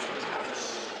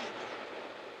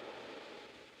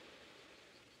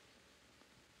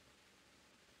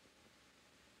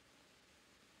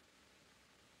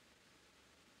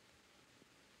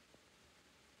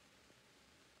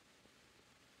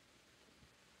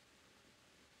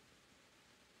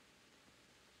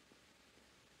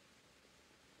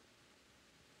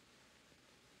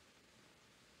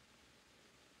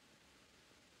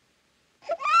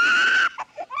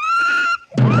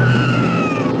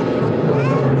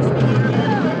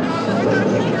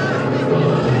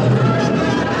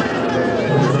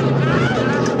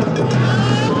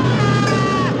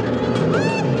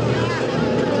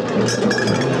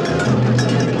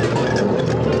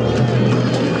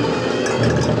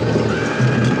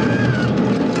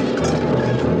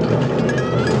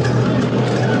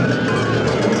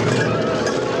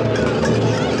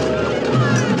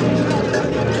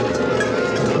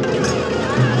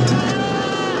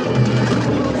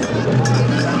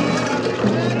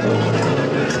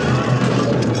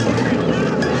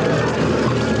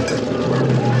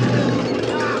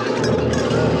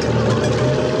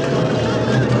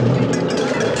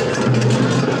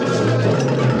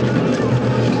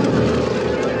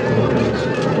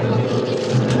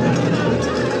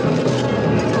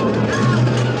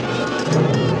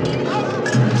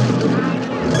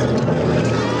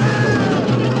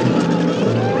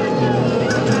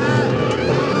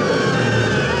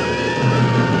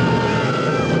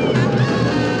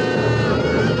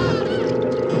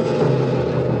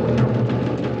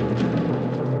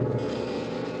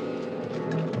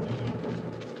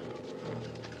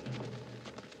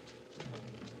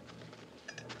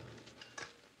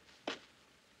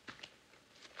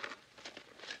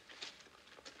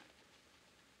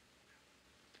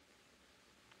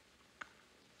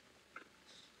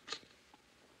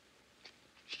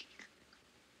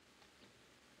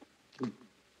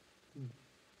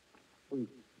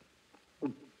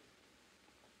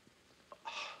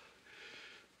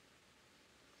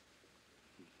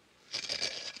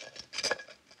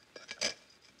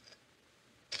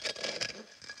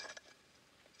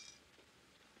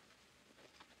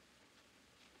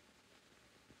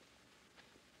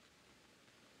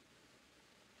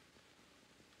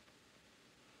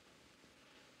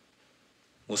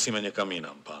 Musíme někam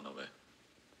jinam, pánové.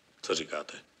 Co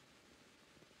říkáte?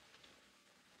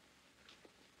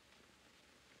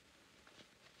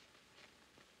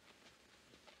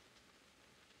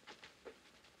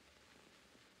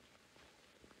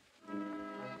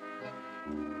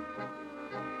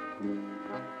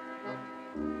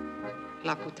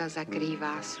 Laputa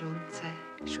zakrývá slunce,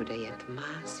 všude je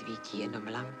tma, svítí jenom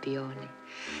lampiony.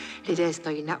 Lidé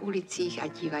stojí na ulicích a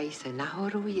dívají se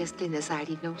nahoru, jestli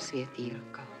nezálídnou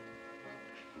světýlko.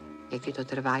 Někdy to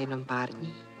trvá jenom pár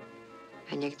dní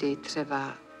a někdy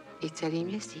třeba i celý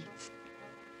měsíc.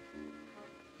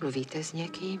 Mluvíte s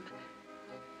někým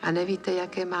a nevíte,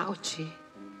 jaké má oči.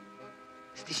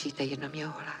 Slyšíte jenom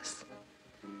jeho hlas.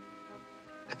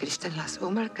 A když ten hlas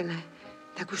umlkne,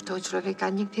 tak už toho člověka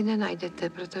nikdy nenajdete,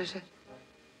 protože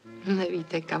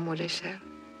nevíte, kam odešel.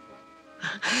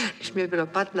 Když mi bylo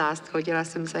 15, chodila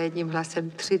jsem za jedním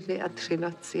hlasem 3 dny a 3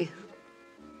 noci.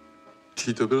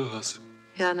 Čí to byl hlas?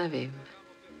 Já nevím.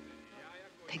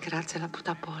 Tenkrát se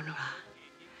Laputa pohnula.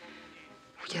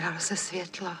 Udělalo se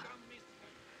světlo.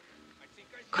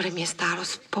 Kolem mě stálo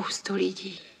spoustu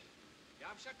lidí.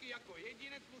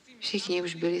 Všichni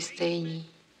už byli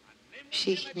stejní.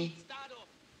 Všichni.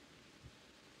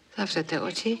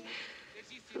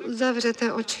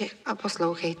 Zavřete oči a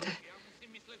poslouchejte.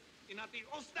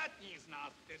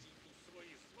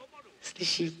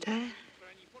 Slyšíte?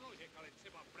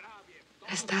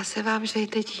 Nezdá se vám, že je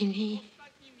teď jiný?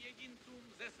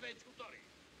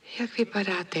 Jak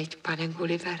vypadá teď, pane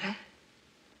Gullivere?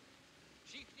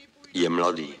 Je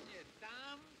mladý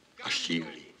a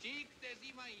štíhlý.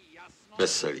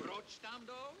 Veselý.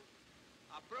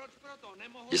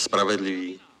 Je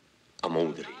spravedlivý a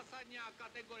moudrý.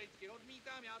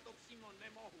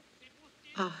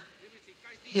 A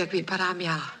jak vypadám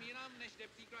já?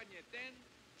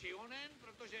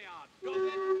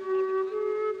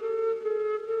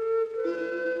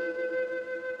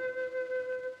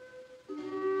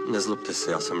 Nezlobte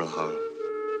se, já jsem lhal.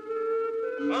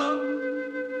 Halo?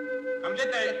 Kam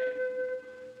jdete?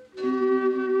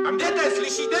 Kam jdete,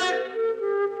 slyšíte?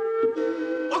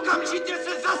 Okamžitě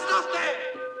se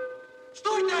zastavte!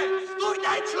 Stůjte,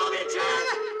 člověče!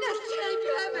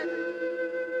 Nestřílejte!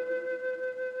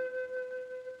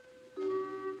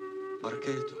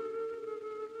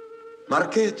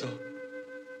 Markéto.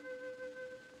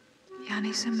 Já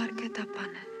nejsem Markéta,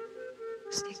 pane.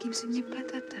 S někým si mě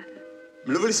pletete.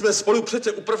 Mluvili jsme spolu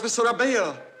přece u profesora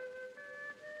Bejla.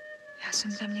 Já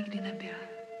jsem tam nikdy nebyla.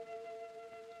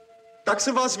 Tak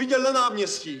jsem vás viděl na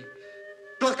náměstí.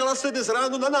 Plakala jste dnes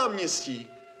ráno na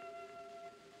náměstí.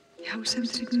 Já už jsem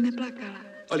 3 dny neplakala.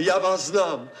 Ale já vás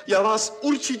znám. Já vás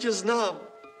určitě znám.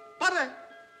 Pane!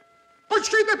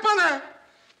 Počkejte, pane!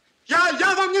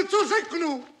 Já vám něco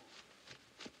řeknu!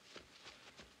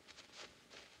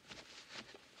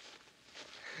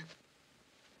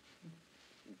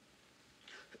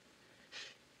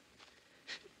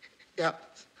 Já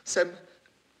jsem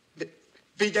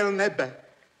viděl nebe.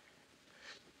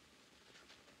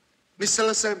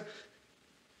 Myslel jsem,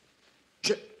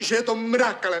 že je to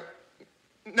mrak, ale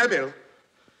nebyl.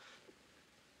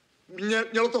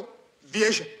 Mělo to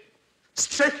věže,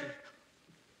 střechy,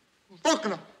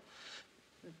 okna.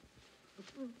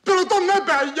 Bylo to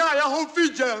nebe, já ho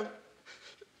viděl.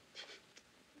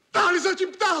 Táhli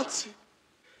zatím ptáci.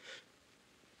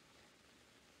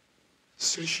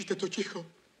 Slyšíte to ticho?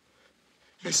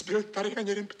 Nezbyl tady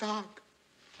ani jeden pták.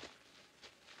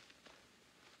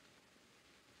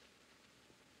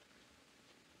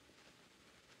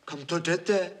 Kam to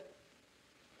jdete?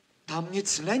 Tam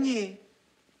nic není.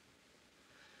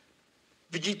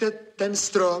 Vidíte ten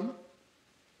strom?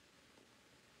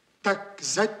 Tak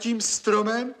za tím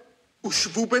stromem už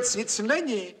vůbec nic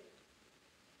není.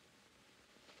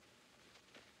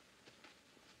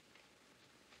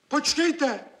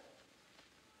 Počkejte!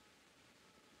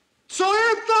 Co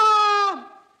je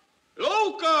tam?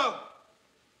 Louka!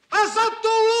 A za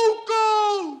tou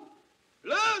loukou!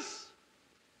 Les!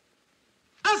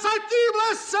 A za tím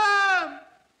lesem!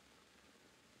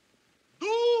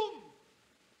 Dům!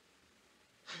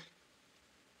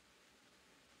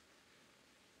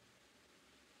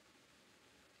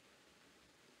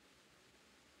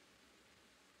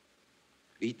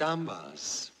 Vítám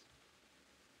vás.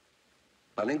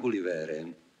 Pane Gullivere.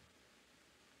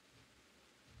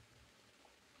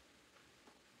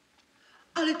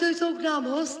 Ale to jsou k nám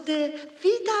hosté.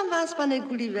 Vítám vás, pane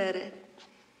Gullivere.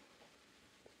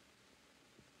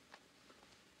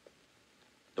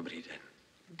 Dobrý den.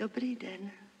 Dobrý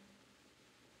den.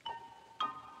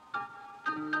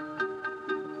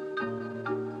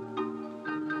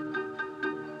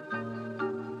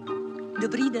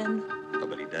 Dobrý den.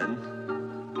 Dobrý den.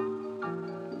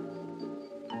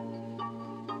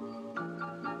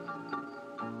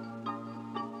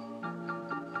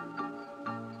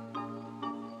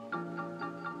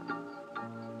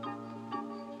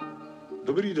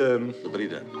 Dobrý den. Dobrý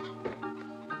den.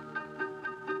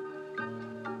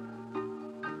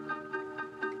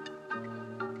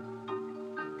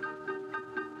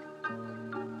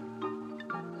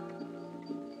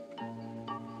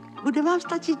 Bude vám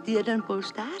stačit jeden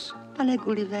polštář, pane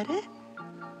Gullivere?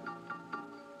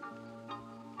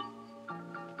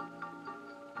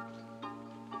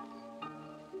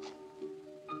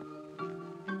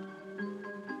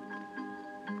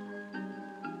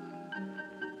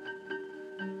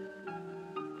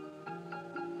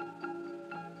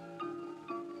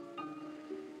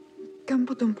 Kam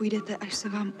potom půjdete, až se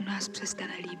vám u nás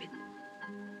přestane líbit?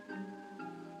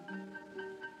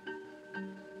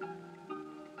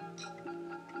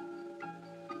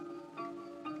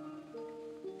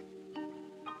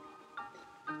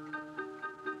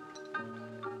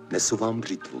 Nesu vám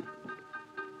břitvu.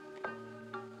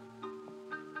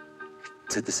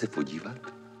 Chcete se podívat?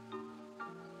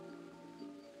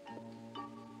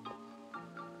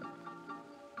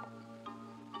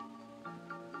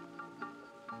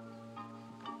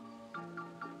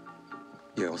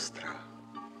 Je ostrá.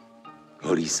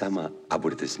 Holí sama a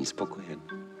budete s ní spokojen.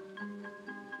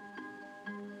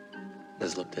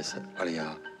 Nezlobte se, ale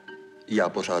já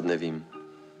pořád nevím.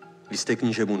 Vy jste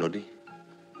kníže Munody?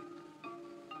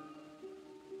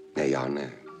 Ne, já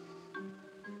ne.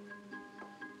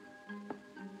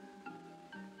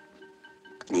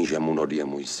 Kníže Munody je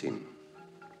můj syn.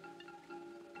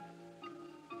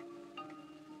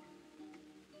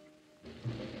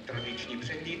 Tradiční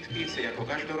přehlídky se jako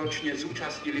každoročně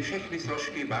zúčastnili všechny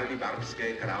složky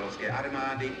Valdivárské královské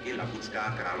armády i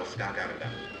Laputská královská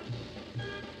garda.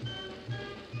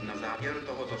 Na závěr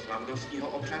tohoto slavnostního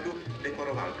obřadu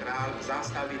dekoroval král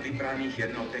zástavy vybraných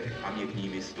jednotek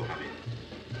pamětními stuhami.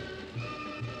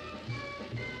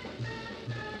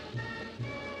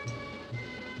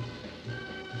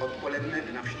 Odpoledne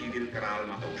navštívil král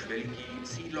Matouš Veliký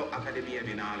sídlo Akademie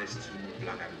vynálezců v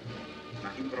Laganu.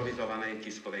 Na improvizované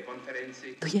tiskové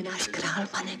konferenci To je náš král,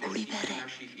 pane Gullivere.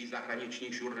 Našich i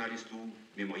zahraničních žurnalistů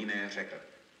mimo jiné řekl.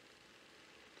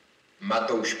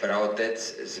 Matouš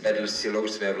praotec zvedl silou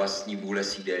své vlastní vůle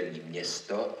sídelní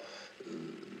město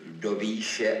do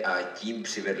výše a tím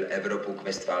přivedl Evropu k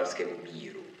Westfálskému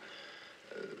míru.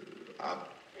 A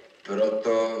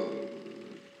proto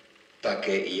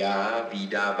také i já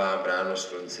vídávám ráno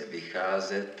slunce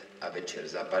vycházet a večer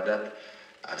zapadat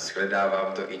a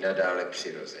shledávám to i nadále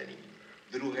přirozeným.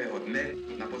 Druhého dne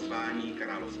na pozvání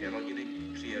královské rodiny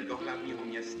přijel do hlavního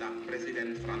města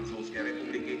prezident Francouzské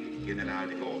republiky generál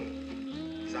de Gaulle.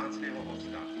 Vzácného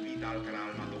hosta uvítal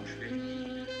král Matouš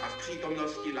Veliký a v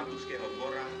přítomnosti Laputského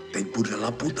dvora... Teď bude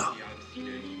Laputa.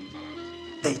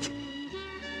 Teď.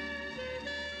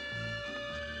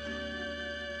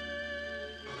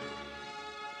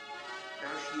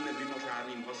 Dalším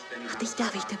mimořádným hostem... A teď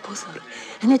dávejte pozor,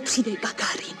 hned přijde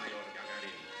Gagarin.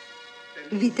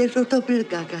 Víte, kdo to byl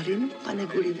Gagarin, pane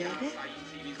Gullivere?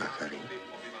 Gagarin.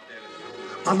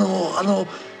 Ano, ano,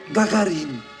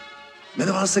 Gagarin.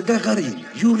 Jmenoval se Gagarin,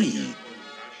 Jurij.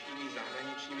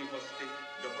 Zahraničními hosty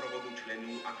doprovodu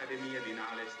členů Akademie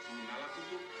vynálezců na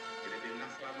Laputu, kde byl na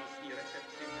slavnostní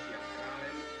recepci přijat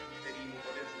králem, který mu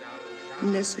odevzdal...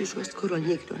 Dnes už ho skoro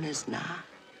nikdo nezná,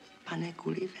 pane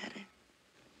Gullivere.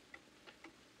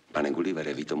 Pane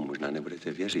Gullivere, vy tomu možná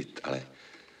nebudete věřit, ale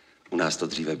u nás to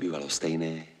dříve bývalo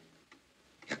stejné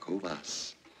jako u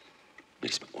vás.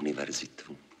 Měli jsme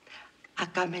univerzitu. A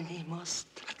kamenný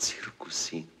most. A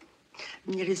cirkusy.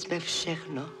 Měli jsme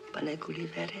všechno, pane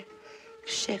Gullivere.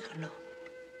 Všechno.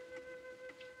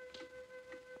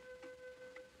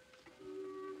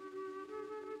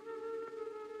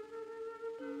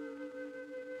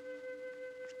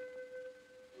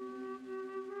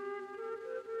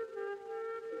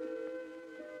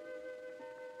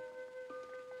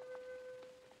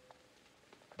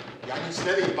 Já nic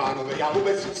nevím, pánové, já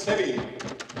vůbec nic nevím.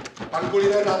 Pan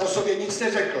Gulliver nám o sobě nic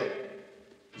neřekl.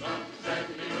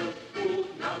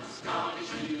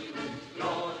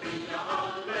 Hallelujah,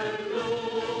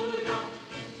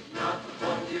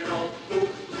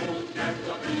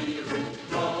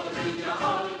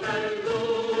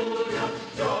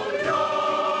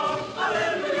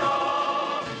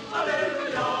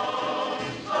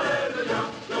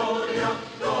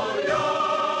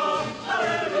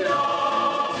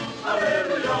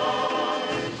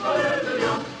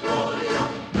 hallelujah, gloria.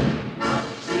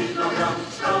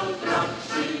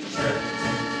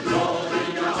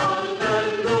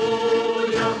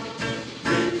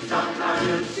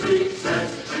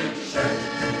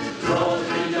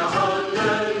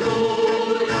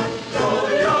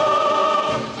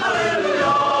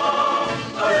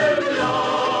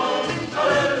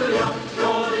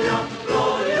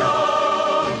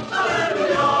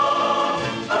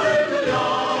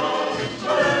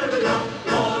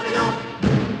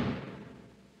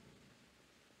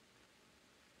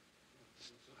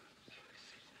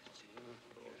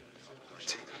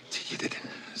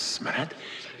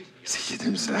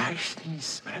 zvláštní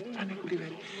smrad, pane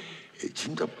Gulliver.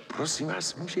 Čím to, prosím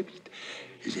vás, může být,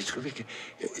 že člověk,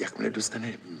 jakmile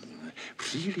dostane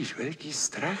příliš velký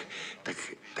strach,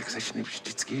 tak začne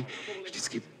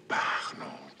vždycky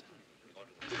páchnout.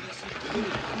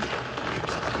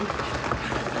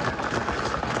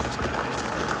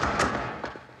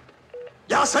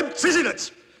 Já jsem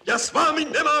cizinec! Já s vámi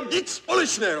nemám nic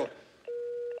společného!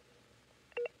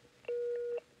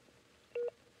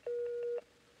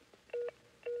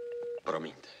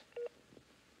 Promiňte.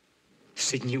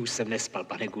 3 dní už jsem nespal,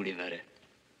 pane Gullivere.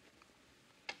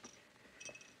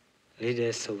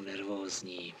 Lidé jsou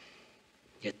nervózní.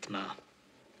 Je tma.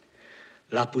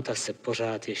 Laputa se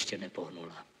pořád ještě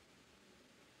nepohnula.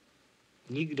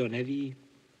 Nikdo neví,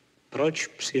 proč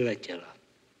přiletěla.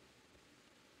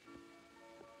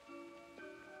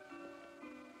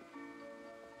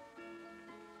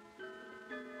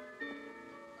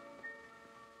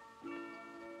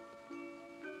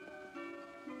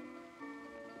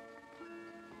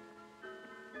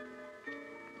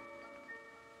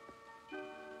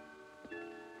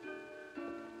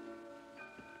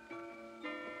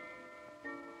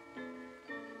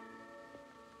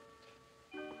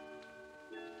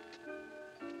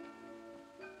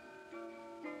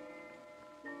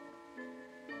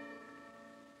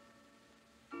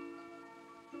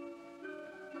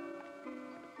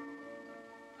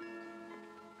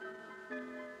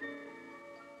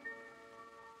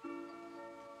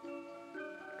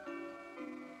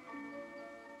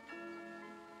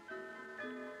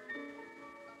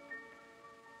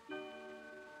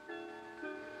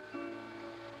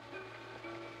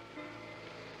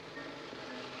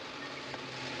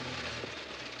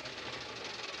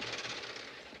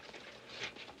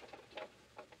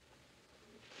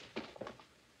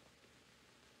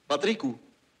 Patriku.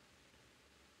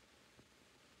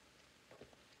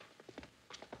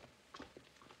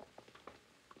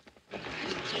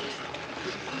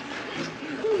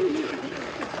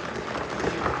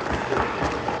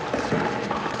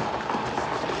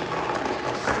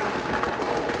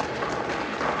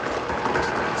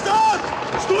 Stát!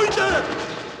 Stůjte!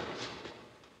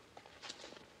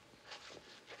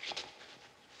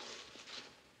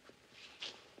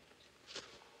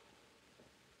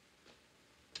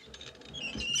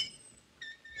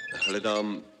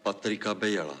 Hledám Patrika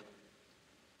Bejela.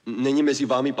 Není mezi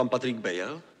vámi pan Patrik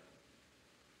Bejel?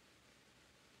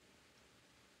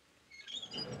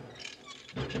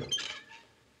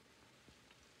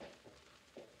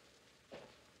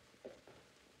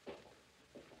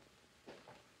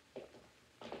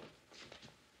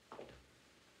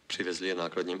 Přivezli je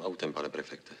nákladním autem, pane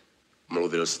prefekte.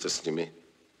 Mluvil jste s nimi?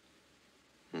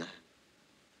 Ne.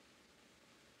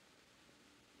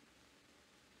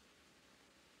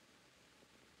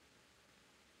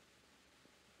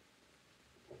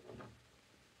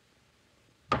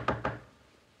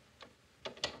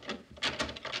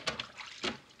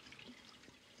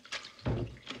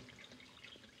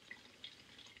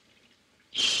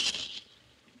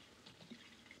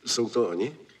 Jsou to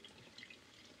oni?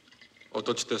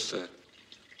 Otočte se.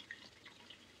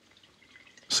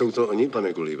 Jsou to oni,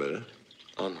 pane Gullivere?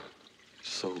 Ano,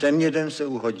 jsou. Ten jeden se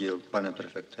uhodil, pane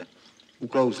prefekte.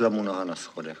 Uklouzla mu noha na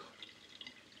schodech.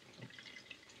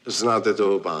 Znáte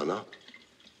toho pána?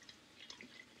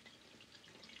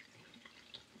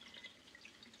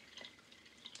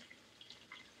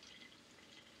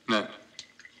 Ne.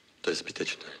 To je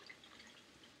zbytečné.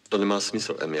 To nemá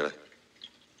smysl, Emile.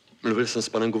 Mluvil jsem s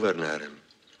panem guvernérem.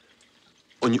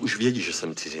 Oni už vědí, že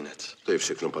jsem cizinec. To je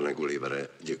všechno, pane Gullivere.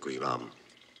 Děkuji vám.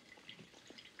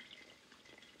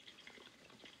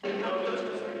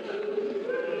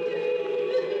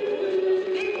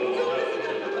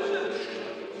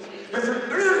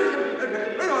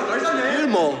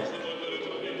 Vilmo!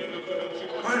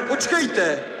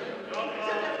 Počkejte!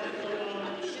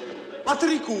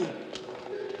 Patriku!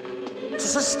 Co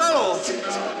se stalo?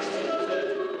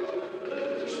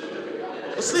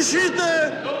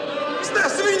 Slyšíte? Jste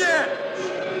svině!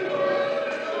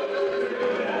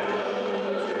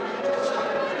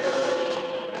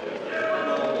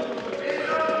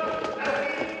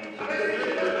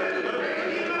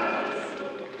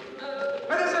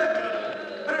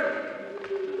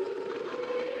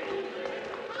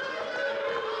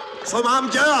 Co mám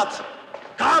dělat?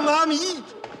 Kam mám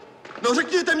jít? No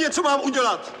řekněte mě, co mám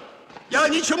udělat. Já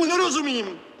ničemu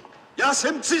nerozumím. Já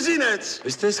jsem cizinec.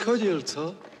 Vy jste schodil,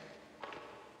 co?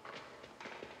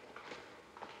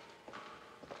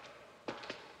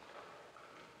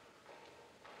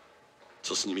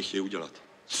 Co s nimi chtějí udělat?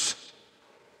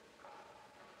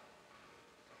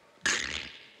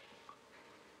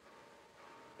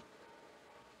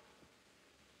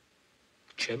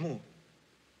 čemu?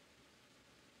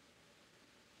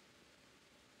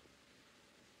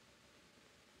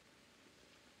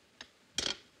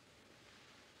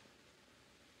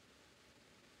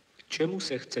 K čemu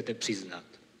se chcete přiznat?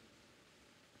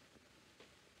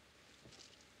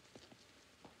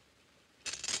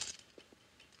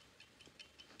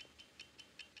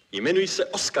 Jmenuji se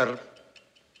Oskar.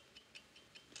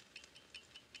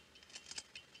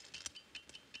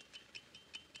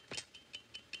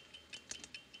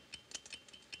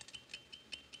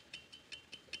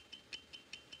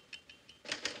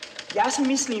 Já si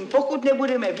myslím, pokud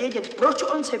nebudeme vědět, proč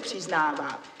on se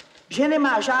přiznává, že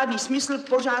nemá žádný smysl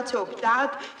pořád se ho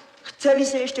ptát, chce-li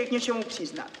se ještě k něčemu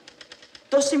přiznat.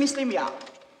 To si myslím já.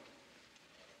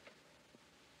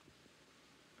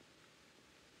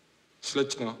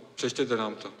 Slečno, přečtěte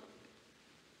nám to.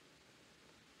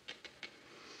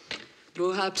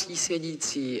 Druhá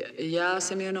přísedící. Já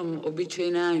jsem jenom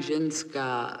obyčejná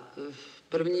ženská.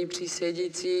 První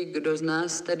přísedící, kdo z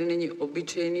nás tady není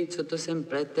obyčejný, co to sem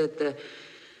pletete.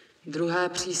 Druhá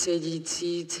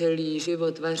přísedící, celý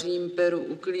život vařím, peru,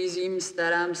 uklízím,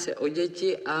 starám se o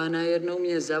děti a najednou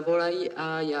mě zavolají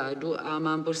a já jdu a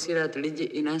mám posílat lidi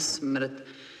i na smrt.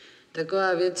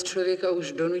 Taková věc člověka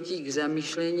už donutí k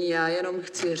zamyšlení. Já jenom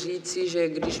chci říci, že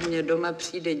když mě doma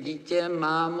přijde dítě,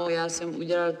 mámo, já jsem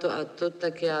udělal to a to,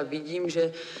 tak já vidím,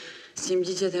 že s tím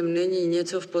dítětem není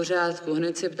něco v pořádku.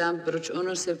 Hned se ptám, proč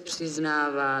ono se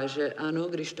přiznává, že ano,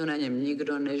 když to na něm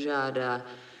nikdo nežádá.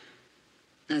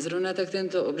 A zrovna tak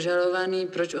tento obžalovaný,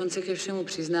 proč on se ke všemu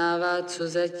přiznává, co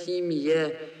zatím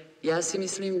je. Já si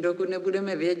myslím, dokud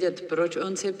nebudeme vědět, proč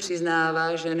on se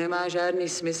přiznává, že nemá žádný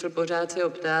smysl pořád se ho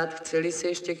ptát, chce-li se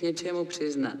ještě k něčemu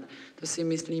přiznat. To si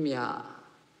myslím já.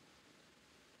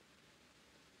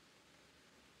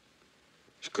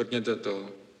 Škrtněte to.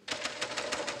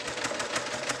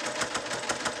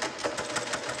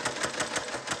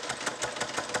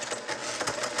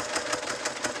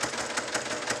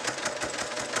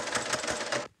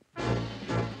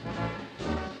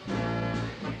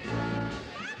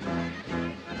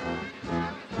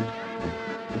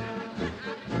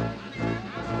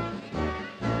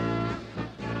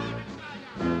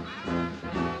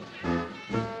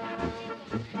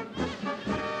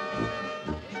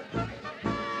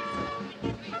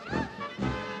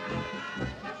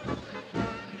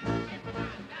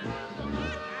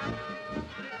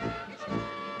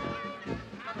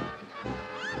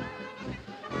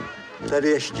 Tady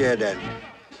ještě jeden.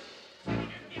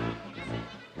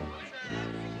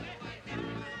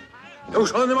 Já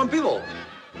už ale nemám pivo.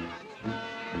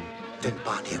 Ten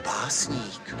pán je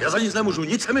básník. Já za nic nemůžu,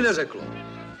 nic se mi neřeklo.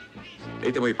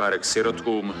 Dejte můj párek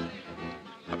sirotkům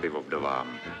a pivo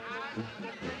vdovám.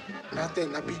 Máte,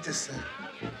 napijte se.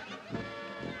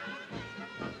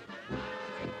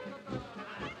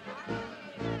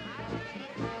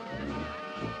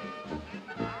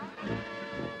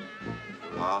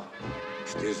 A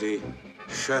 4,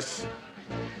 6.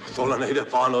 Tohle nejde,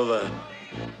 pánové.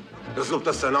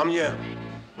 Nezlobte se na mě.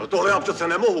 Ale tohle já přece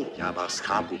nemohu. Já vás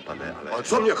chápu, pane, ale... Ale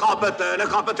co mě chápete?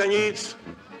 Nechápete nic.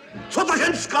 Co ta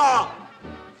ženská?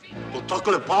 No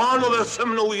takhle, pánové, se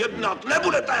mnou jednat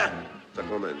nebudete. Tak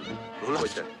moment. No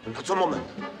pojďte. Na co moment?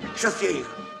 6 je jich.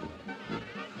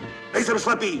 Nejsem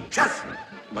slepý. 6.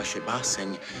 Vaše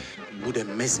báseň bude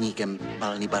mezníkem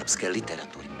balnibarbské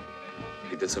literatury.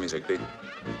 Víte, co mi řekli?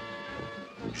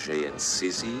 Že je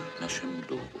cizí našemu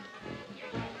duchu.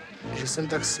 Že jsem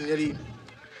tak smělý.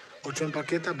 O čem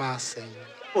pak je ta báseň?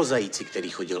 O zajíci, který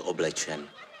chodil oblečen.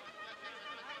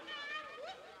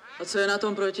 A co je na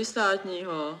tom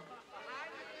protistátního?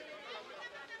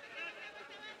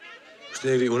 Už jste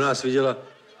někdy u nás viděla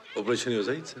oblečenýho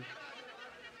zajíce?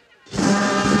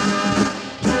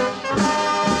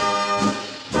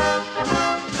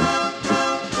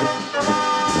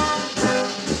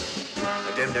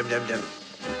 Jdem.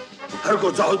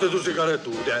 Herko, zahoďte tu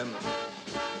cigaretu, jdem.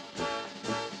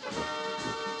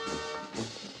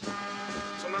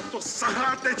 Co na to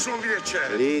saháte, člověče?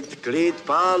 Klid,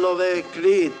 pánové,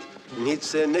 klid. Nic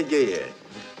se neděje.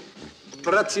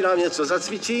 Bratři nám něco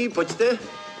zacvičí, pojďte.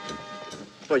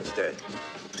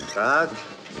 Tak.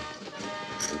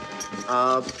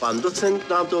 A pan docent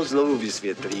nám to znovu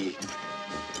vysvětlí.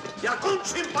 Já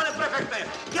končím, pane prefekte!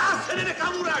 Já se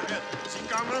nenechám urážet!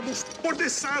 Říkám vám už po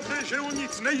 10., že o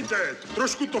nic nejde.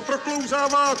 Trošku to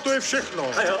proklouzává, to je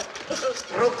všechno. A jo,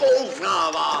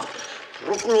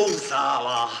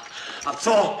 proklouzává. A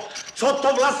co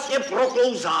to vlastně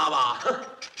proklouzává?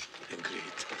 Jen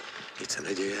klid, nic se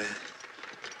neděje.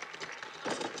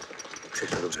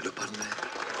 Všechno dobře dopadne.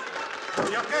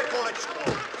 Jaké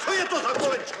kolečko? Co je to za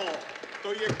kolečko?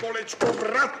 To je kolečko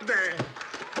vratné.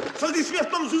 Co když mě v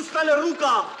tom zůstane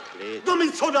ruka? Klid. Kdo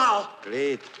mi co dá?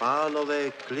 Klid,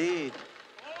 pánové, klid.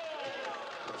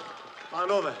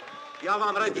 Pánové, já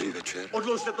vám radím. Dobrý večer.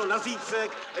 Odložte to na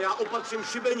zítřek a já opatřím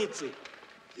šibenici.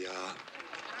 Já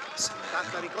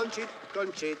Tak tady končit.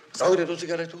 Zahoďte tu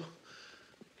cigaretu.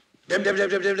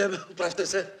 Jdem, upravte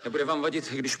se. Nebude vám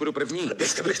vadit, když budu první?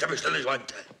 Běžte,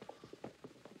 nežvaňte.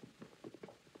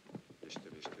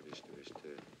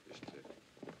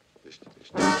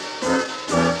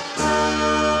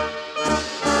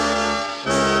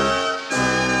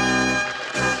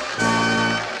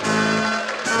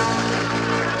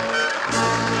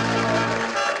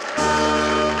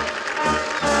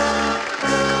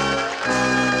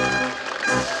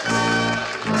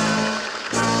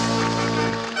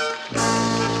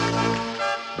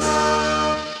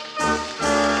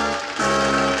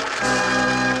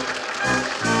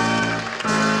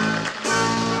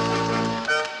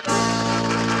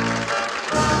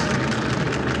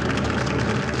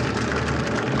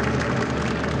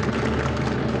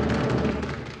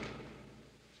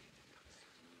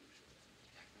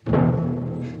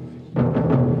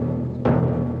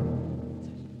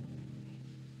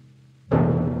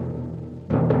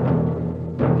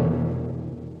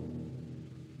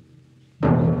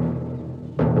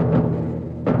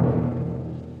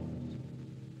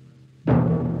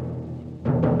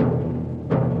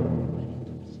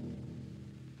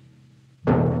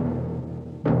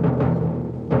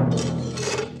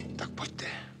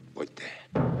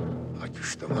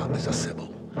 za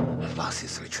sebou. Vás si,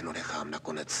 slečno, nechám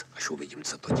nakonec, až uvidím,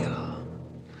 co to dělá.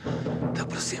 Tak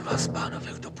prosím vás,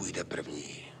 pánové, kdo půjde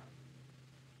první?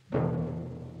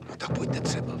 No tak pojďte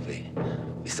třeba vy.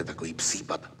 Vy jste takový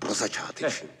případ pro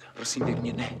začátečníka. Prosím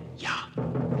pěkně, ne. Já.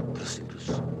 Prosím.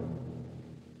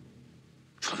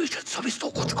 Člověče, co vy s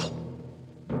tou kočkou?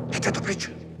 Jděte to pryč.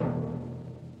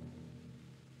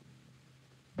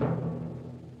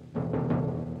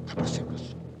 A prosím vás.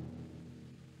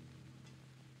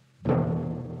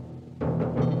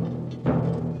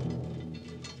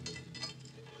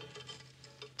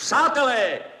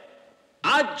 Přátelé,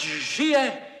 ať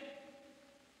žije!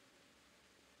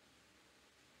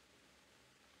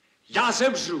 Já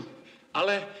zemřu,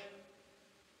 ale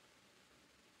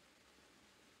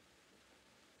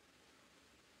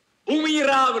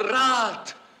umírám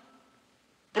rád,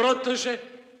 protože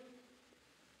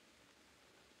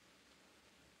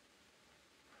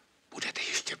budete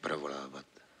ještě provolávat.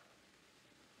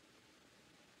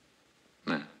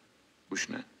 Ne, už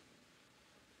ne.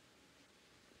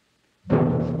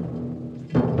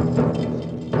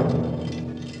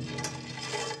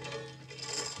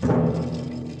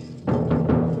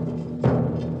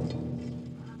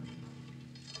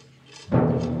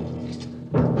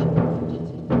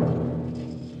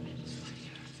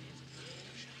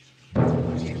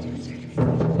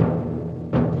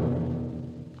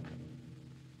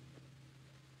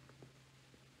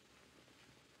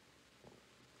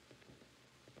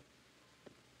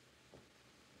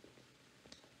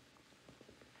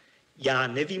 já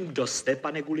nevím, kdo jste,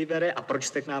 pane Gullivere, a proč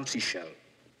jste k nám přišel.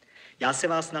 Já se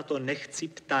vás na to nechci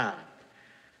ptát,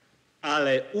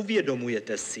 ale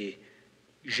uvědomujete si,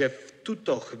 že v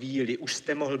tuto chvíli už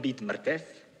jste mohl být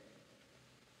mrtev?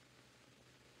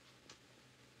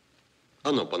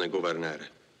 Ano, pane guvernére.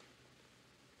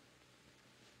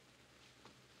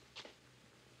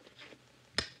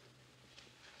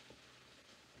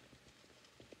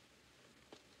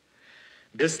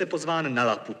 Byl jste pozván na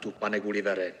Laputu, pane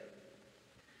Gullivere.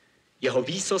 Jeho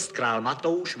výsost král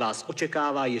Matouš vás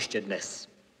očekává ještě dnes.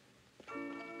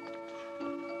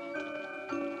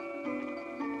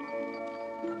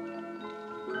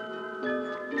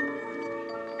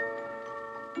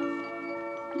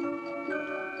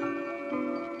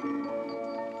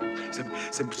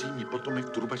 Jsem přímý potomek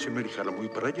Turbače Melichara. Můj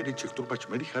pradědeček Turbač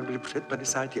Melichar byl před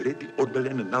 50 lety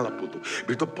odvelen na Laputu.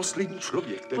 Byl to poslední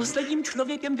člověk, který... Posledním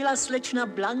člověkem byla slečna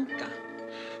Blanka.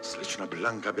 Slečna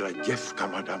Blanka byla děvka,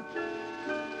 madam.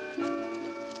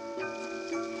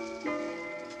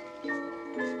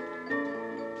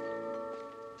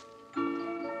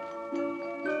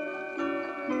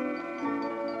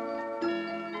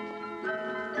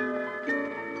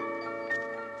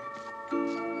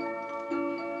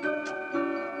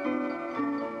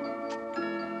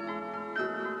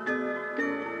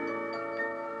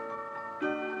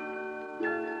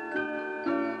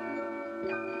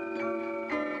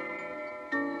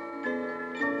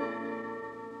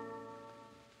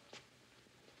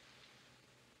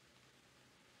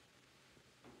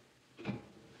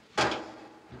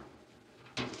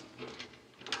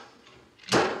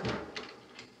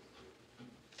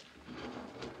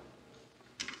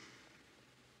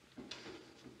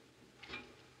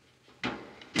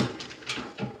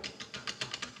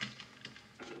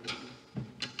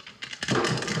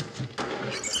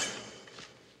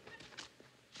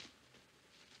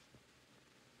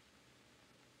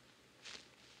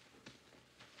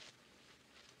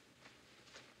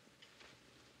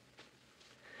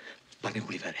 Pane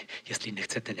Gullivere, jestli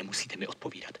nechcete, nemusíte mi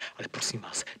odpovídat, ale prosím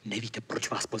vás, nevíte, proč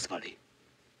vás pozvali?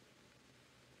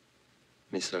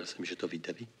 Myslel jsem, že to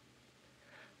víte vy.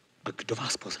 A kdo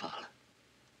vás pozval?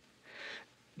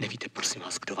 Nevíte, prosím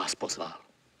vás, kdo vás pozval?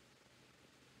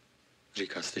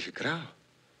 Říkal jste, že král.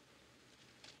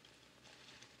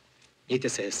 Mějte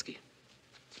se hezky.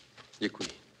 Děkuji.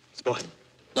 S Bohem.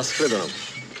 Nashledanou.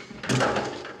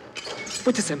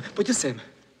 Pojďte sem.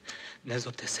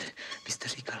 Nezlobte se, vy jste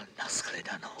říkal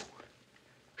nashledanou.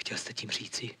 Chtěl jste tím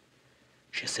říci,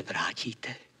 že se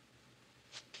vrátíte?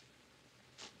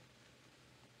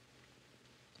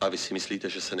 A vy si myslíte,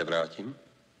 že se nevrátím?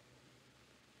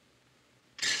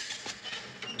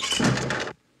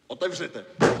 Otevřete.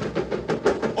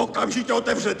 Okamžitě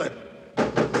otevřete.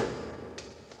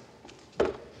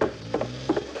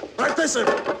 Vraťte se.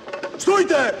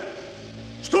 Stůjte!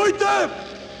 Stůjte!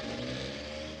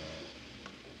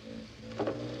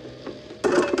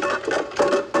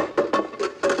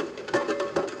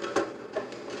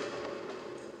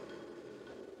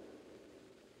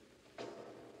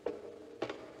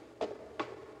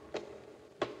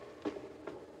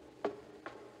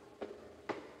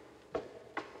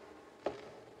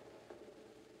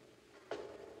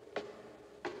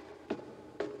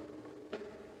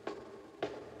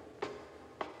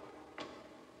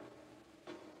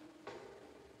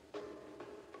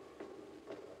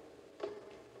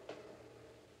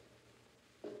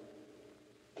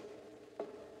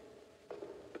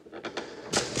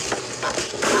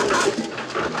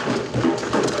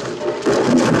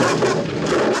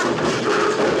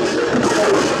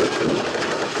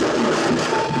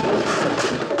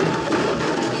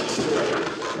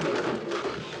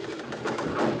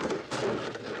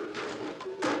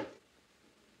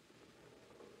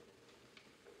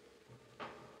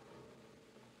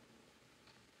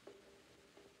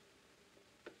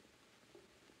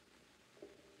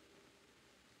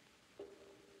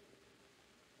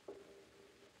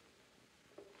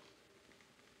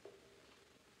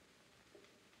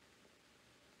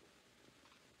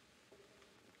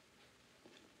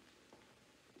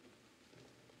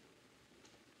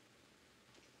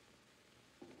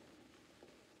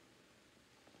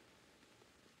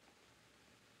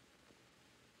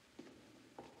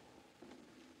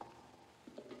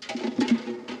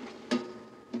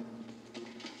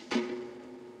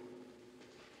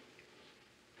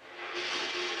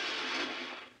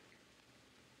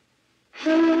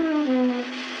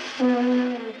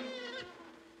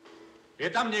 Je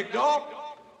tam někdo?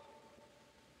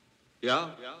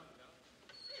 Já?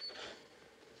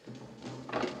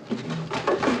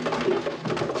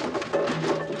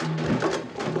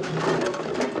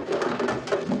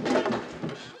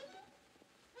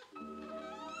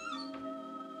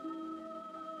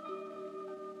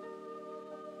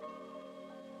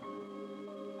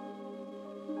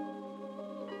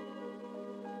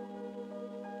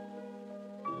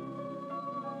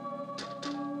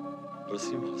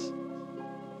 Prosím vás.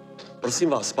 Prosím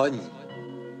vás, paní.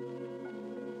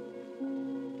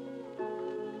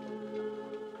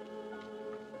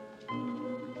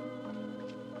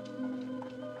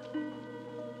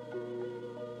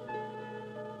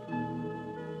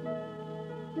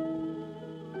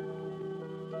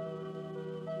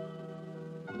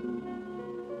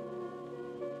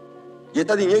 Je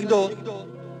tady někdo?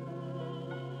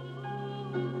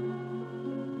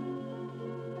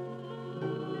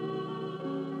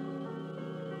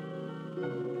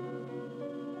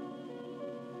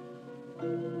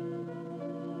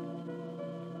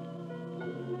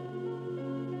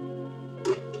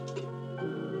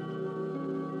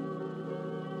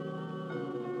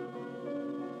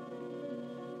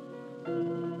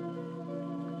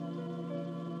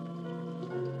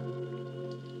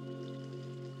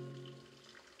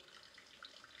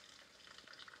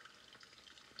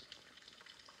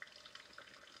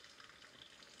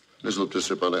 Nezlobte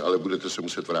se, pane, ale budete se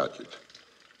muset vrátit.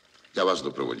 Já vás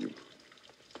doprovodím.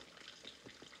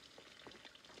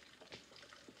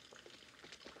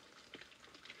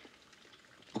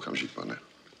 Okamžik, pane.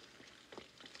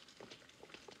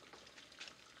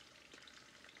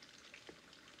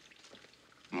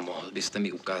 Mohl byste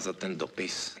mi ukázat ten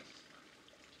dopis?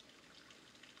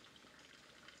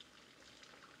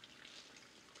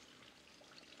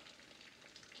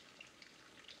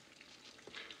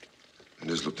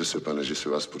 Nezlobte se, pane, že se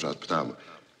vás pořád ptám.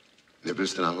 Nebyl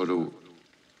jste náhodou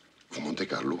v Monte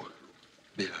Carlu?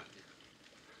 Byl.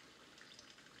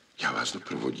 Já vás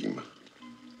doprovodím.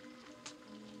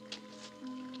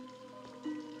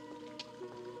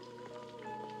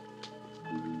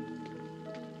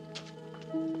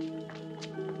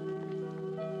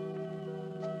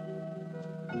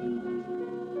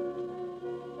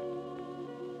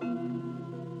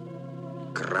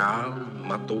 král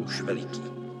Matouš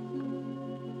Veliký.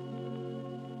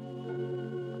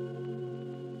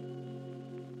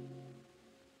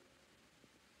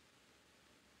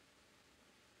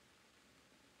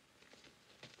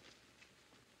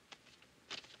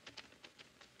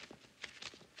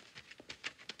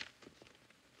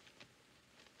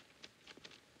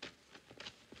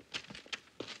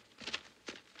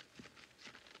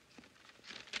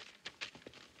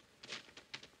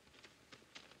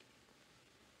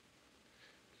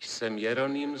 Jsem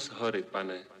Jeroným z Hory,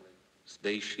 pane,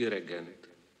 zdejší regent.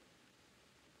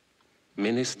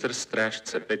 Ministr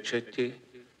strážce pečeti,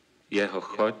 jeho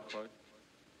choť,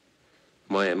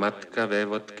 moje matka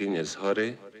vévodkyně z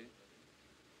Hory,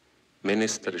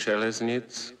 ministr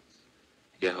železnic,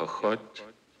 jeho choť,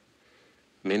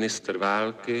 ministr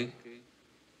války,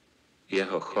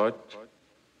 jeho choť,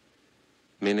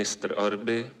 ministr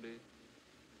Orby.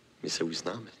 My se už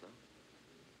známe.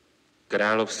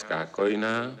 Královská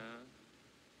kojná,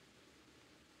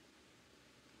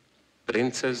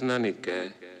 princezna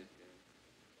Niké.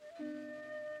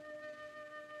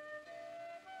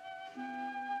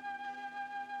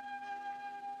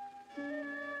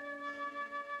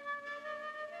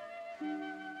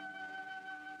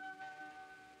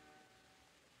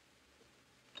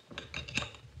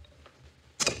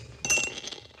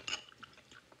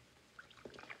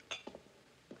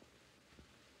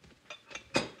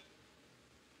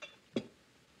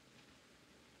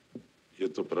 Je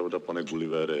to pravda, pane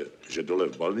Gullivere, že dole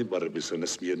v Balnibarbi se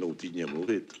nesmí jednou týdně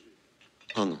mluvit?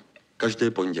 Ano,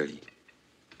 každé pondělí.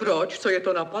 Proč? Co je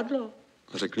to napadlo?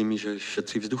 Řekli mi, že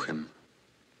šetří vzduchem.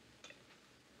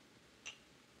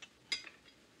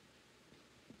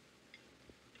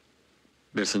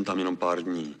 Byl jsem tam jenom pár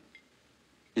dní.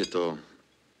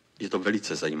 Je to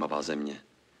velice zajímavá země.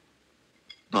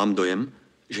 Mám dojem,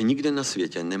 že nikde na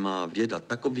světě nemá věda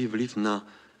takový vliv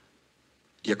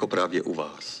jako právě u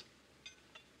vás.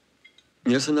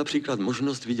 Měl jsem například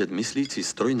možnost vidět myslící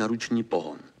stroj na ruční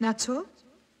pohon. Na co?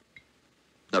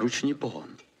 Na ruční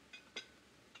pohon.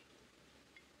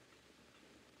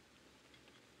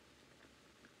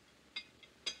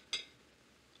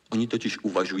 Oni totiž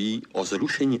uvažují o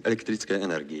zrušení elektrické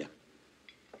energie.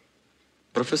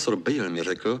 Profesor Bale mi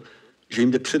řekl, že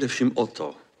jim jde především o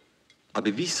to,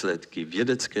 aby výsledky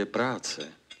vědecké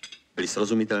práce byly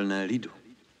srozumitelné lidu.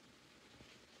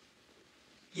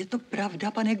 Je to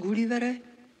pravda, pane Gullivere,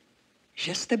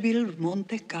 že jste byl v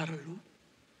Monte Carlu?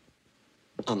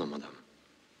 Ano, madam.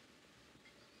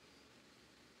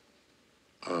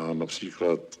 A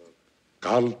například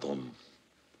Carlton.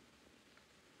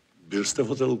 Byl jste v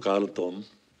hotelu Carlton?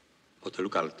 Hotelu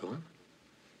Carlton?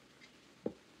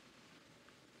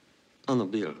 Ano,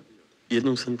 byl.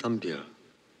 Jednou jsem tam byl.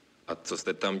 A co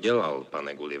jste tam dělal,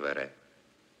 pane Gullivere?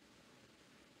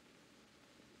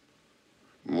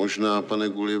 Možná, pane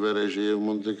Gullivere, že je v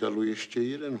Monte Carlo ještě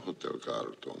jeden hotel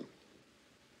Carlton.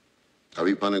 A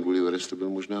vy, pane Gullivere, jste byl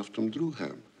možná v tom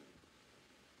druhém.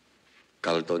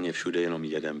 Carlton je všude jenom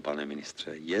jeden, pane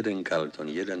ministře. Jeden Carlton,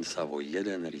 jeden Savoy,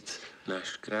 jeden Ritz.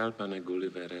 Náš král, pane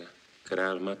Gullivere,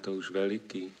 král Matouš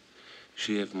Veliký,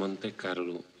 žije v Monte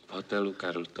Carlu, v hotelu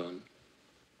Carlton.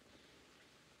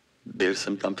 Byl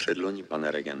jsem tam předloni,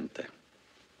 pane regente.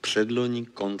 Předloni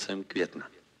koncem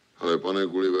května. Ale pane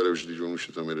Gullivere, vždyť on už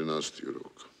je tam 11.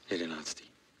 rok. 11.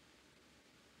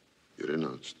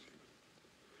 11.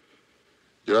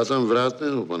 Dělá tam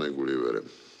vrátného, pane Gullivere.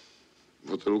 V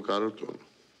hotelu Carlton.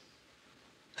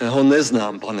 Já ho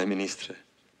neznám, pane ministře.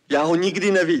 Já ho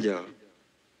nikdy neviděl.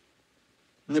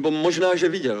 Nebo možná, že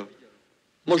viděl.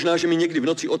 Možná, že mi někdy v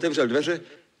noci otevřel dveře,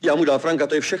 já mu dal franka,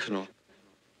 to je všechno.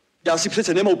 Já si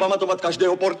přece nemohu pamatovat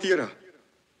každého portýra.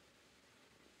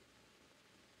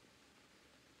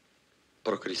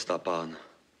 Pro Krista Pána.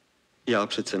 Já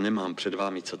přece nemám před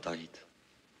vámi co tajit.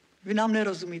 Vy nám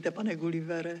nerozumíte, pane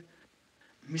Gullivere.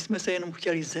 My jsme se jenom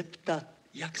chtěli zeptat,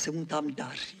 jak se mu tam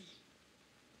daří.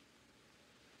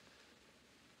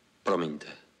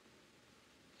 Promiňte.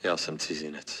 Já jsem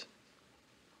cizinec.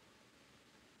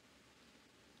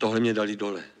 Tohle mě dali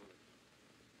dole.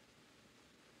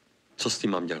 Co s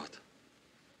tím mám dělat?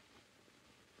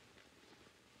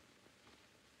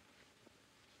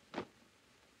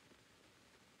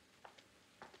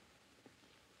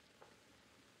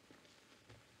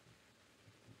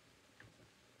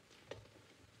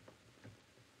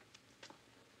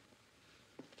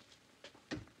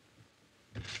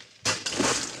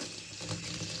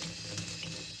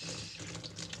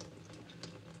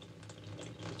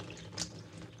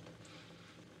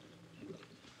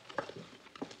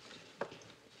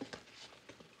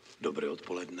 Dobré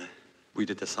odpoledne.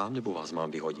 Půjdete sám, nebo vás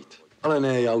mám vyhodit? Ale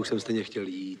ne, já už jsem stejně chtěl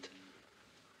jít.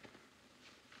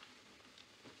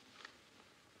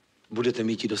 nebudete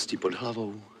mít dosti pod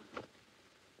hlavou.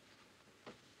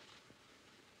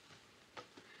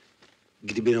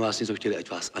 Kdyby na vás něco chtěli, ať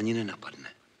vás ani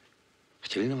nenapadne.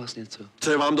 Chtěli na vás něco?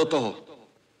 Co je vám do toho?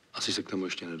 Asi se k tomu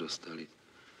ještě nedostali.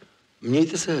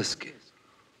 Mějte se hezky.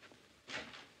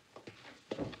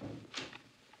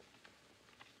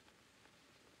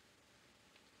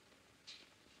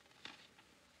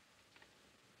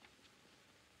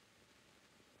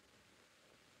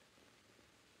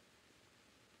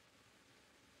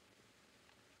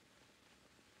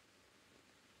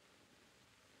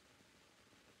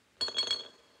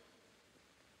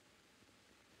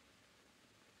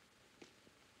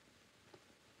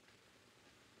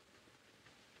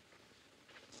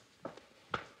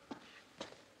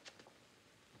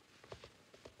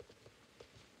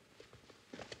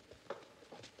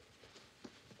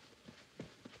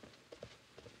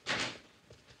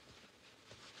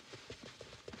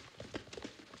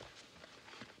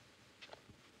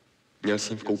 Měl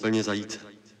jsem v koupelně zajíce.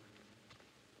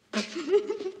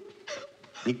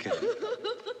 Nike.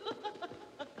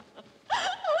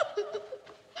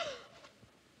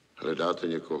 Hledáte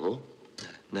někoho?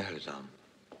 Ne, nehledám.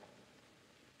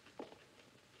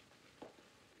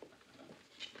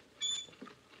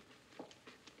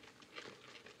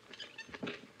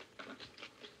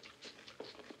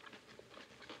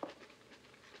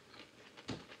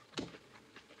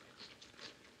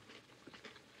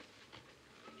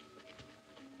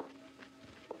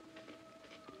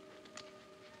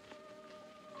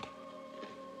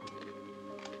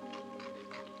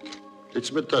 Teď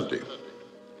jsme tady,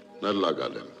 nad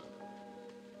Lagadem.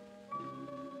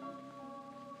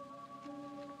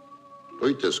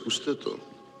 Pojďte, zkuste to.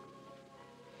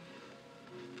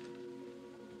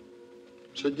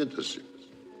 Sedněte si.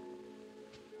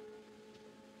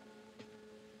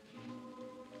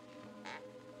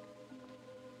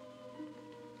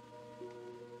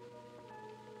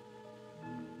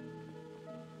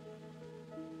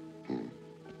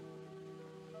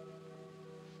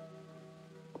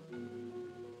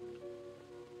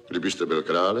 Kdybyste byl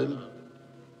králem,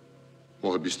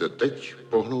 mohl byste teď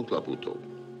pohnout laputou.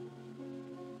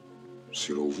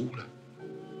 Silou vůle.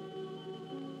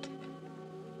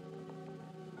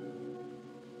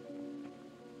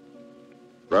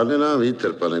 Vládne nám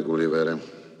vítr, pane Gullivere.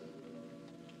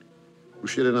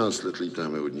 Už 11 let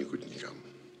lítáme od nikud nikam.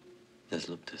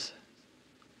 Nezlobte se.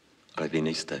 Ale vy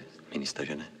nejste ministr,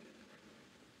 že ne?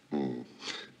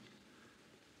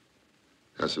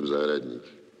 Já jsem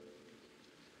zahradník.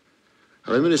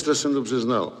 Ale ministra jsem dobře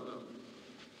znal.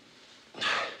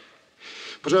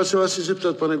 Pořád se vás chci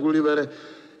zeptat, pane Gullivere,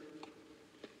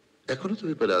 jak ono to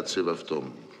vypadá třeba v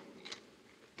tom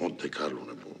Monte Carlo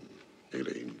nebo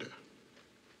někde jinde?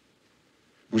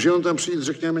 Může on tam přijít,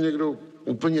 řekněme, někdo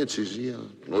úplně cizí a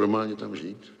normálně tam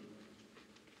žít?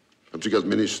 Například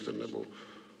ministr nebo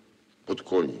pod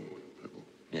koní. Nebo...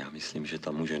 Já myslím, že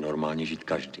tam může normálně žít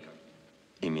každý.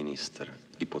 I ministr,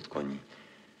 i pod koní.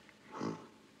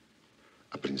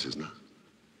 A princezna?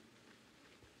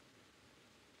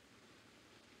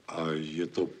 A je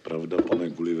to pravda, pane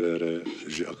Gullivere,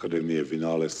 že Akademie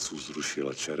vynálezců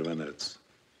zrušila červenec?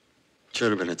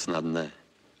 Červenec snad ne.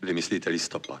 Vy myslíte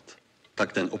listopad.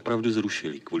 Tak ten opravdu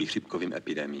zrušili kvůli chřipkovým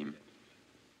epidemím.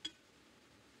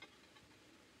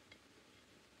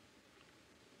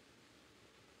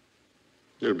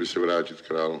 Měl by se vrátit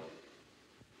král.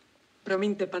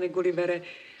 Promiňte, pane Gullivere,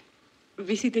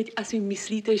 vy si teď asi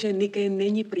myslíte, že Nike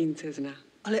není princezna.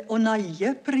 Ale ona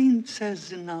je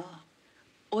princezna.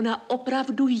 Ona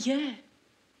opravdu je.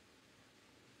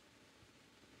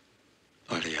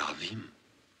 Ale já vím.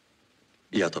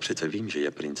 Já to přece vím, že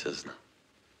je princezna.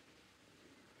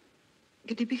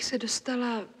 Kdybych se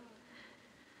dostala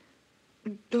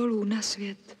dolů na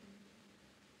svět,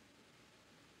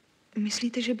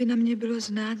 myslíte, že by na mě bylo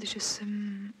znát, že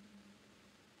jsem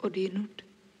odjinud?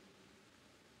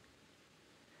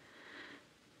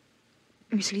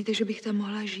 Myslíte, že bych tam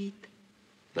mohla žít?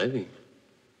 Nevím.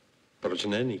 Proč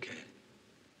ne, Nike?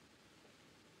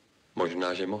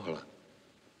 Možná, že mohla.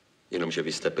 Jenomže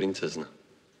vy jste princezna.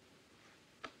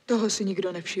 Toho si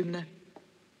nikdo nevšimne.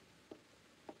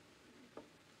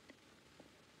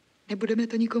 Nebudeme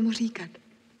to nikomu říkat.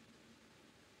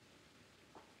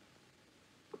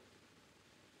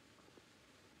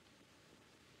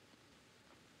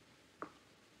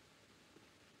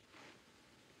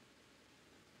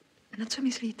 Na co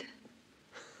myslíte?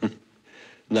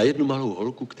 Na jednu malou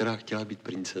holku, která chtěla být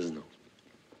princeznou.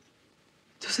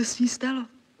 Co se s ní stalo?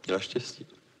 Měla štěstí.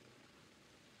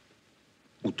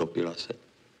 Utopila se.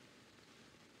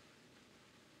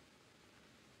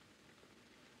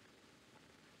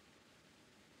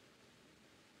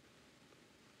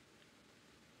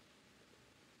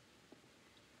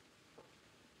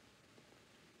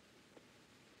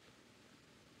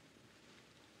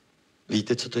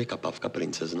 Víte, co to je kapavka,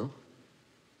 princezno?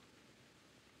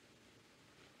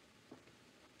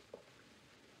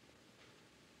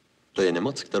 To je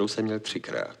nemoc, kterou jsem měl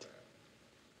 3krát.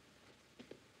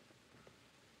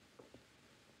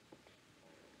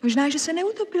 Možná, že se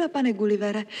neutopila, pane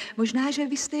Gullivere. Možná, že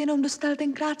vy jste jenom dostal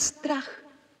tenkrát strach.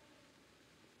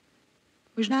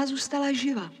 Možná zůstala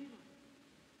živa.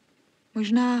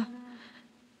 Možná,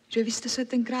 že vy jste se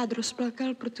tenkrát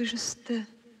rozplakal, protože jste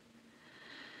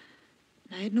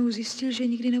najednou zjistil, že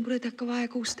nikdy nebude taková,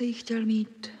 jakou jste ji chtěl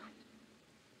mít.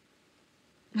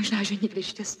 Možná, že nikdy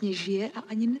šťastně žije a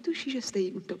ani netuší, že jste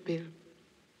ji utopil.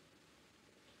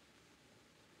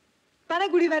 Pane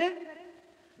Gullivere,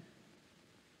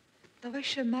 ta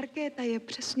vaše Markéta je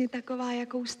přesně taková,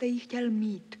 jakou jste ji chtěl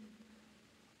mít.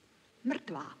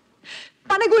 Mrtvá.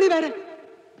 Pane Gullivere!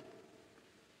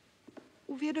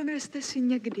 Uvědomil jste si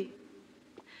někdy,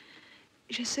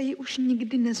 že se ji už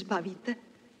nikdy nezbavíte?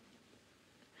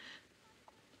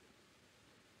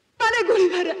 Pane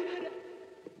Gullivere!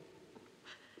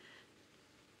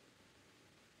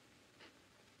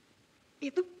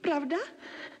 Je to pravda,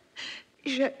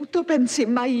 že utopenci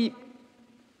mají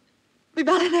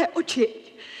vyvalené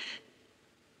oči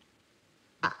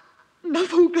a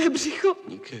nafouklé břicho?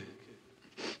 Nike.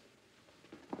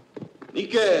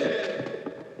 Nike!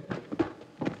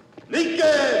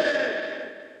 Nike!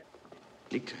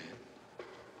 Nike.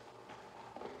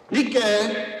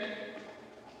 Nike!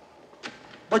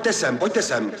 Pojďte sem, pojďte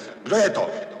sem. Kdo je to?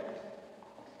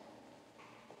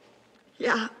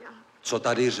 Já. Co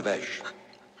tady řveš?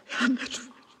 Já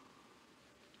neřvu.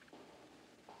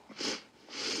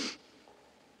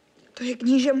 To je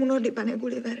kníže Munody, pane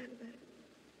Gullivere.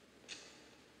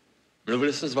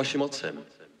 Mluvil jsem s vaším otcem.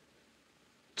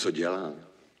 Co dělá?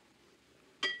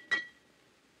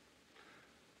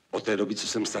 Od té doby, co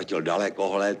jsem ztratil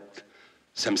dalekohled,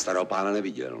 jsem starého pána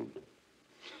neviděl.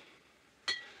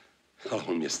 Ale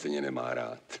on mě stejně nemá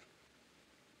rád.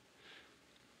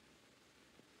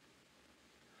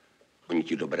 Oni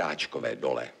ti dobráčkové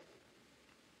dole.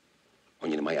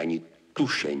 Oni nemají ani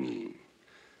tušení,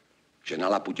 že na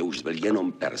Laputě už zbyl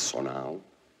jenom personál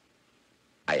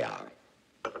a já.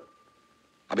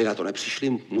 Aby na to nepřišli,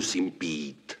 musím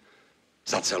pít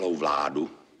za celou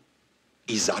vládu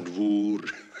i za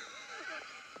dvůr.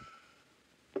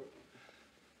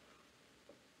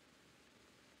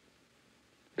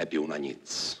 Nepiju na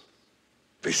nic.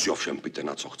 Vy si ovšem pijte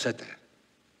na co chcete.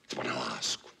 Třeba na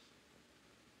lásku.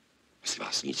 Jestli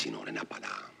vás nic jiného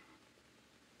nenapadá.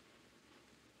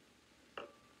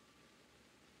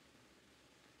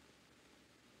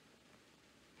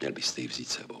 Měl byste ji vzít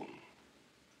sebou.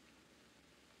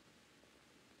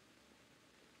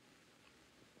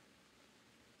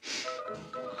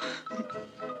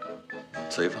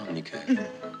 Co je vám, Nike?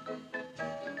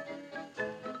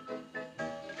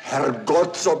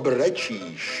 Hergot, co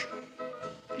brečíš?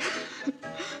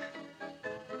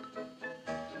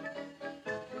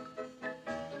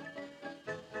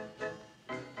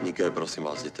 Nike, prosím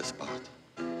vás, jděte spát.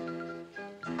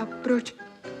 A proč?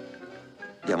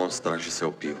 Já mám strach, že se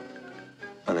opiju.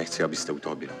 A nechci, abyste u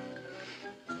toho byla.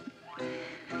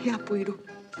 Já půjdu.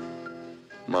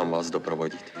 Mám vás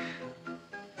doprovodit?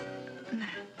 Ne.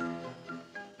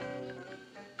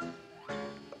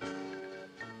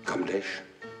 Kam jdeš?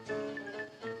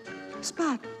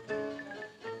 Spát.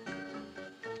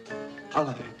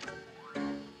 Ale...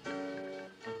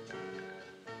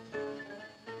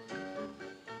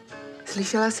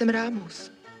 Slyšela jsem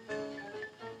rámus.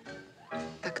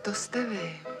 Tak to jste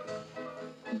vy.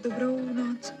 Dobrou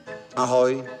noc.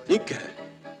 Ahoj. Nike.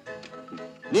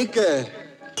 Nike.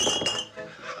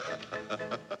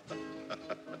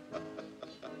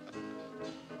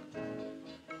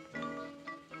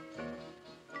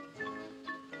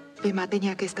 Vy máte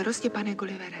nějaké starosti, pane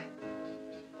Gullivere?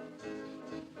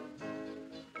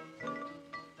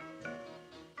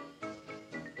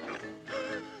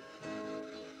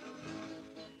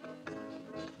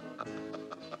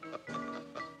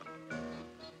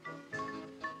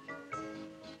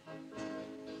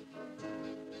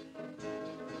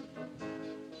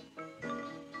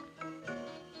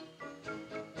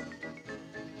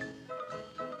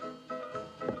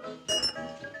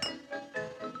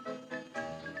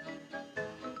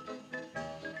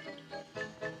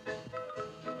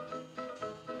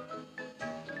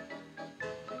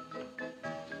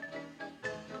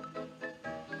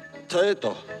 Co je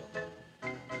to?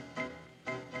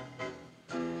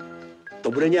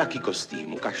 To bude nějaký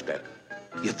kostým, ukažte.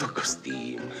 Je to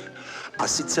kostým. A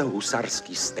sice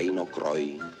husarský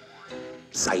stejnokroj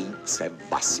zajíce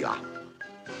Vasila.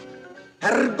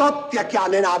 Hergot, jak já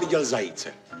nenáviděl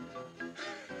zajíce.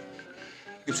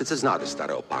 Vy přece znáte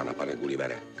starého pána, pane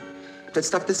Gullivere.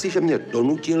 Představte si, že mě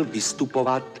donutil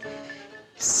vystupovat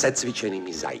se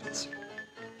cvičenými zajíci.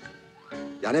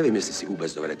 Já nevím, jestli si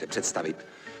vůbec dovedete představit,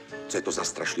 co je to za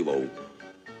strašlivou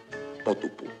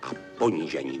potupu a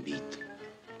ponížení být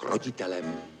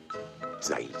krotitelem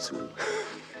zajíců.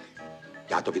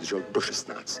 Já to vydržel do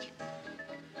 16.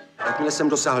 Jakmile jsem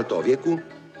dosáhl toho věku,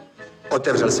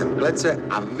 otevřel jsem klece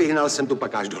a vyhnal jsem tu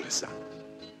pak až do lesa.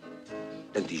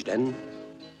 Tentýž den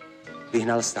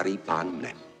vyhnal starý pán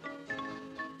mne.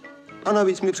 A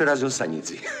navíc mi přerazil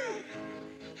sanici.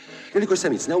 Jelikož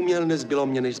jsem nic neuměl, nezbylo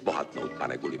mě než zbohatnout,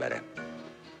 pane Gullivere.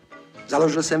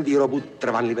 Založil jsem výrobu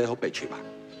trvanlivého pečiva.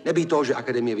 Nebýt toho, že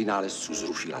Akademie vynálezců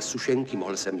zrušila sušenky,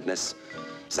 mohl jsem dnes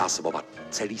zásobovat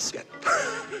celý svět.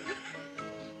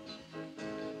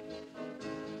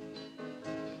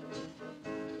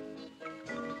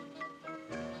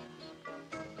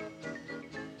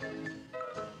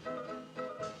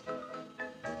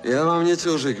 Já vám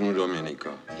něco řeknu,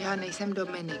 Dominiko. Já nejsem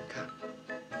Dominika.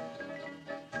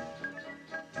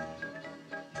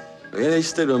 Vy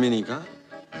nejste Dominika?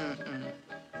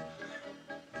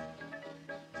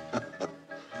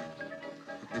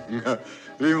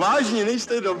 Vy vážně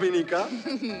nejste Dominika?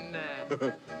 Ne.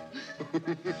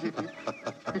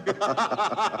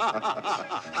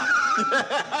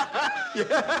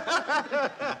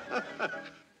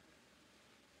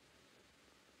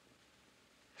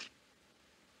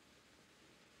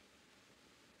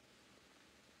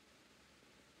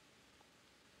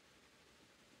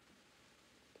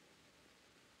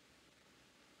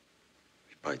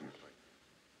 Vypadni.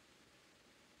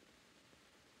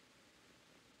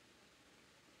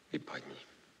 Vypadni.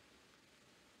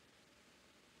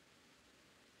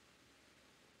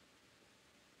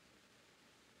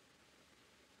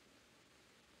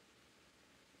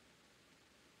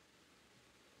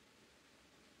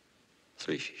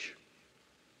 Slyšíš?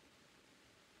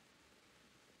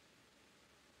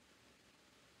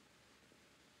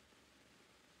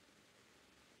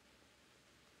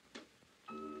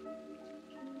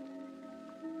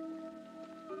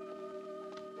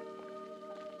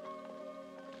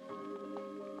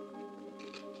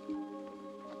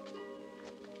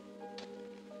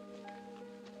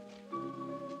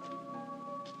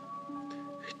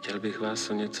 Chtěl bych vás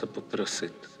o něco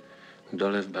poprosit.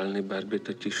 Dole v Balny Barby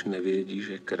totiž nevědí,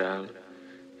 že král,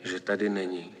 že tady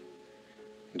není.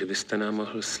 Kdybyste nám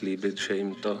mohl slíbit, že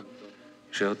jim to,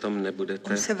 že o tom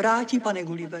nebudete... On se vrátí, pane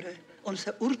Gullivere. On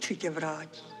se určitě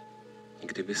vrátí.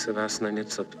 Kdyby se vás na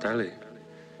něco ptali,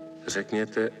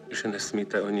 řekněte, že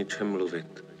nesmíte o ničem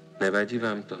mluvit. Nevadí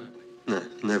vám to? Ne,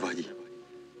 nevadí.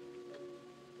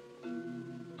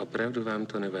 Opravdu vám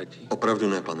to nevadí? Opravdu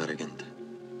ne, pane regente.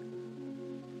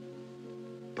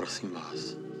 Prosím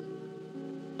vás,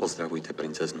 pozdravujte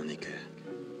princeznu Niké.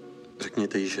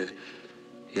 Řekněte jí, že...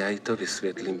 Já jí to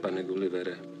vysvětlím, pane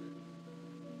Gullivere.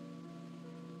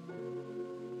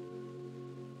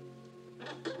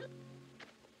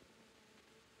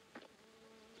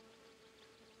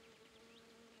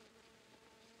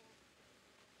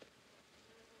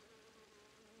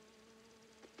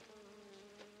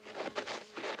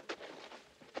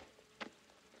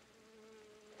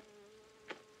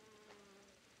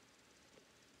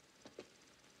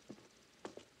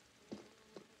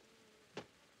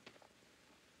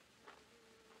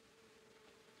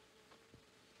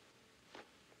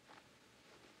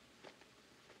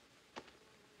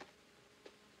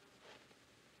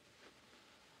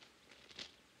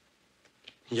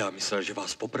 Já myslel, že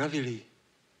vás popravili.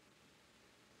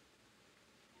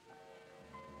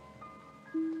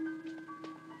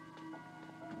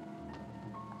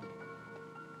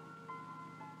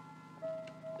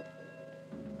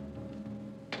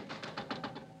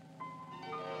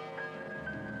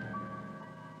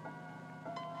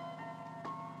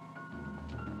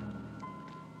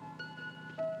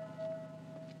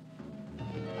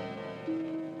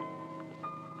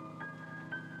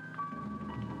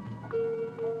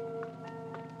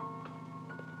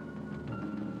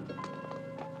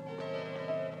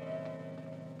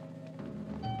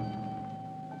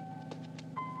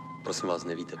 Prosím vás,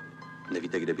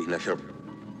 nevíte, kde bych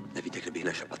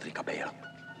našel Patrika Bale.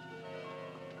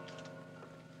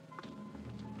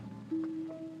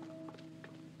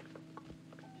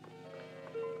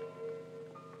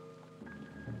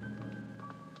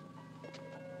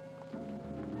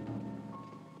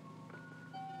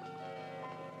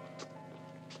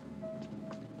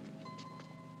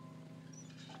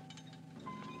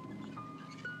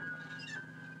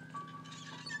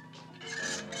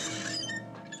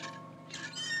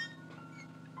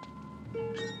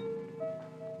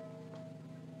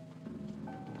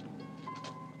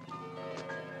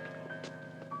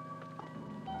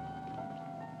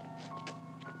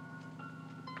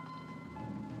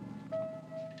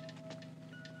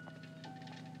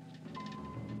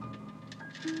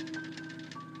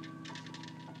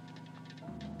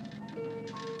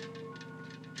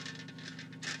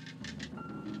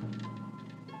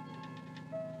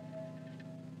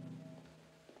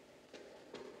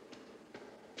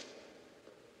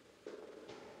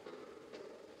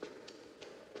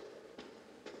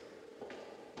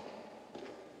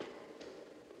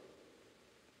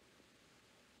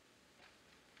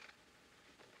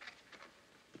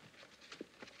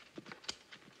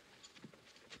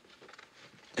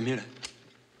 Emile.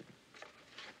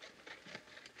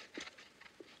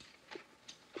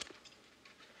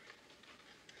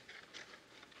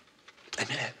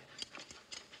 Emile.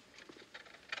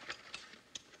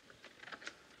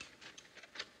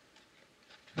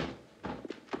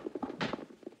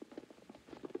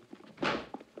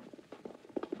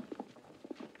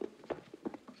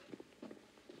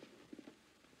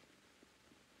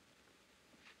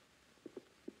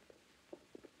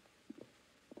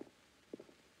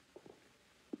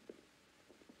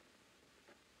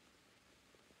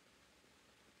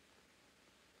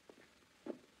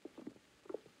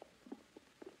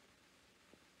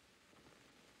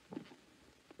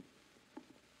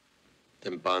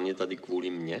 Ten pán je tady kvůli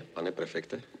mně, pane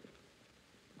prefekte?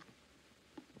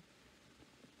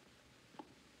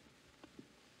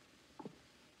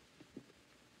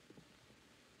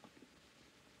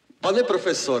 Pane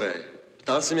profesore,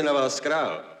 ptal se mě na vás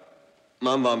král.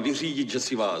 Mám vám vyřídit, že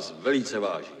si vás velice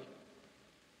váží.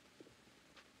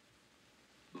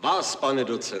 Vás, pane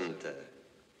docente,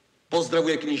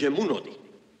 pozdravuje kníže Munody.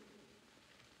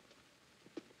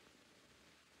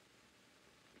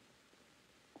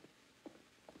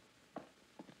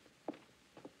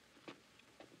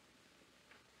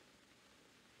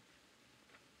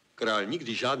 Král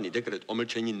nikdy žádný dekret o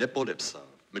mlčení nepodepsal.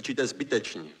 Mlčíte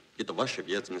zbytečně. Je to vaše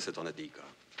věc, mně se to netýká.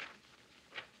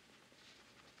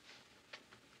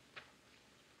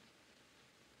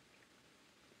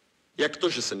 Jak to,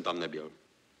 že jsem tam nebyl?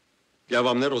 Já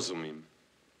vám nerozumím.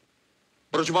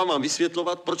 Proč vám mám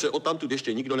vysvětlovat, proč se odtamtud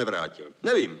ještě nikdo nevrátil?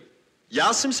 Nevím.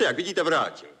 Já jsem se, jak vidíte,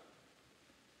 vrátil.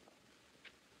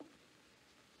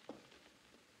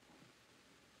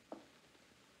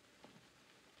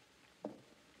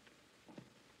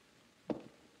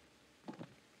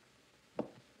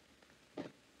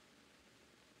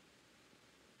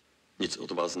 Nic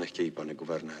od vás nechtějí, pane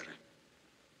guvernére.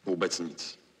 Vůbec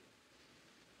nic.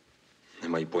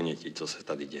 Nemají ponětí, co se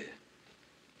tady děje.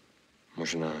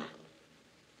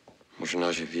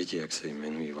 Možná, že vědí, jak se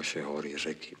jmenují vaše hory,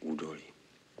 řeky, údolí.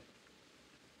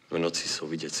 V noci jsou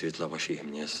vidět světla vašich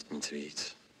měst, nic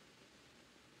víc.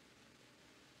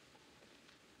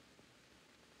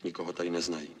 Nikoho tady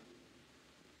neznají.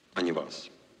 Ani vás.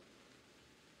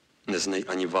 Neznají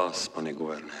ani vás, pane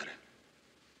guvernére.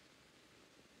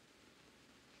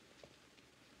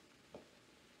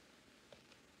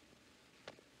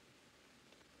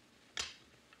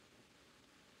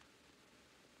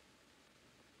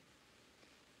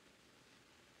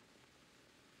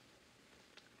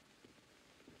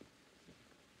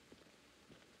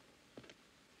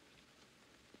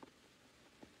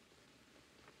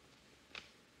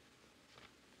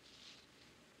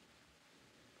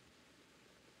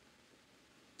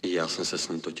 Já jsem se s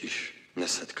ním totiž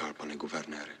nesetkal, pane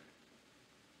guvernére.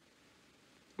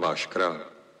 Váš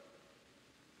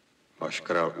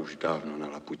král už dávno na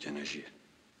Laputě nežije.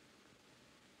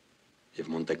 Je v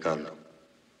Monte Carlo,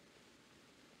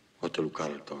 hotelu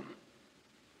Carlton.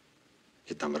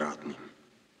 Je tam vrátným.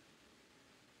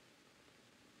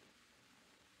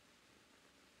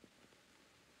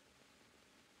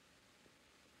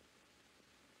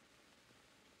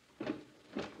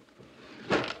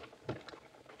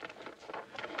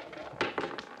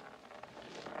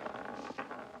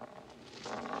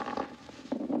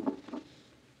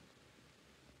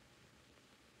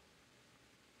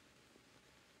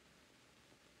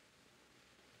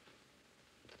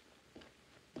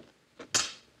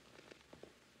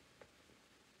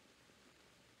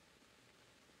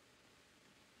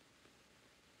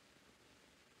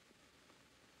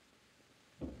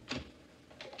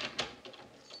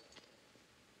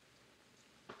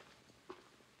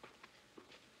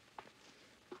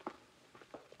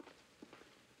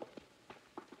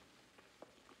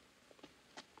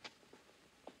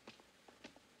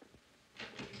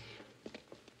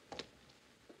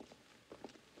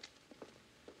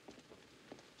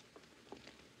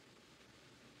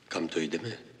 Kam to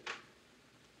jdeme?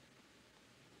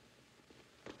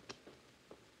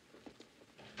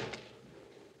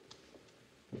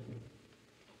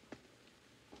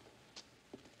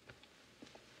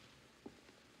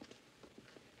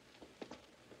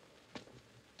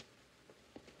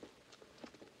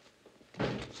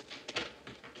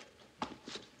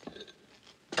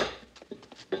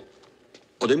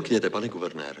 Odemkněte, pane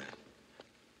guvernére.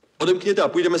 Odemkněte a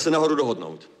půjdeme se nahoru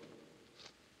dohodnout.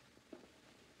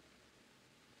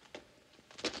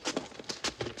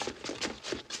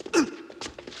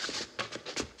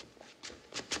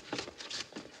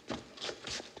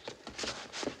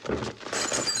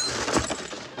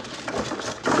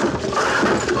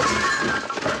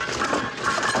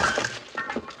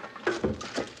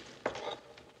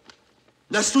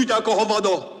 Nestůjte jako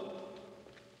hovado!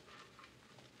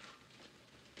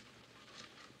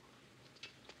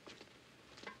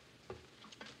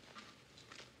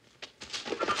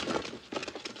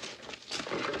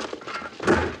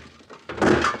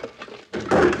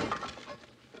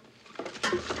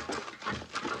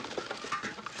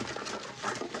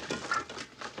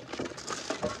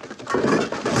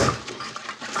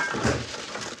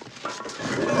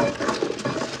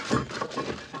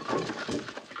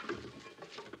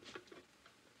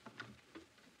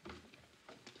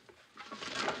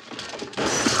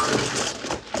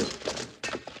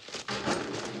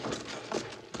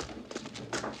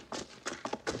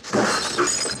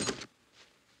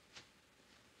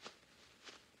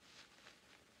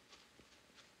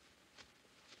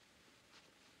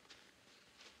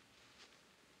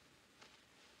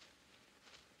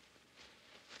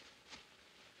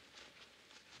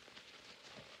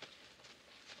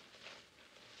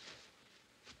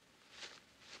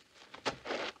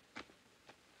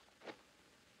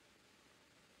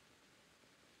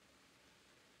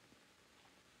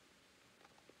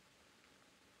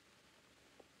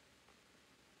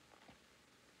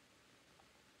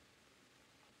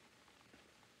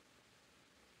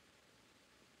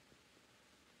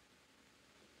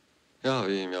 Já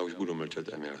vím, já už budu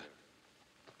mlčet, Emile.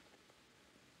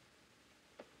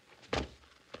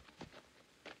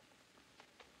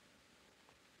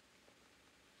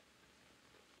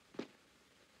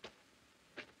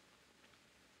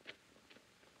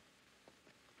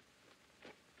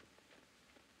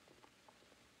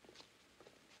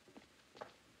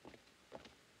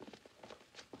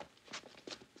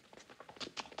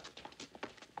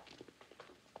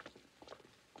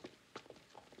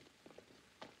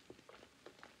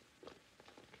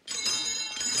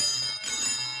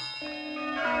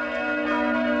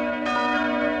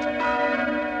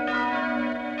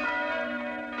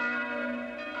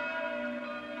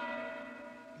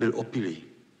 Byl opilý.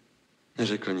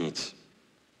 Neřekl nic.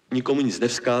 Nikomu nic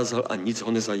nevzkázal a nic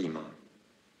ho nezajímá.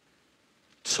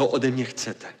 Co ode mě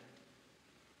chcete?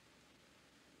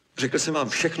 Řekl jsem vám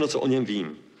všechno, co o něm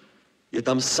vím. Je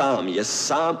tam sám, je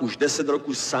sám, už 10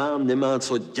 roků sám, nemá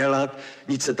co dělat,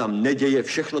 nic se tam neděje,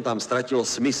 všechno tam ztratilo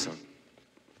smysl.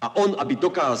 A on, aby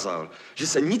dokázal, že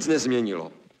se nic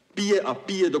nezměnilo, pije a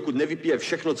pije, dokud nevypije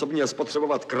všechno, co by měl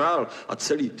spotřebovat král a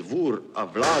celý dvůr a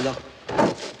vláda.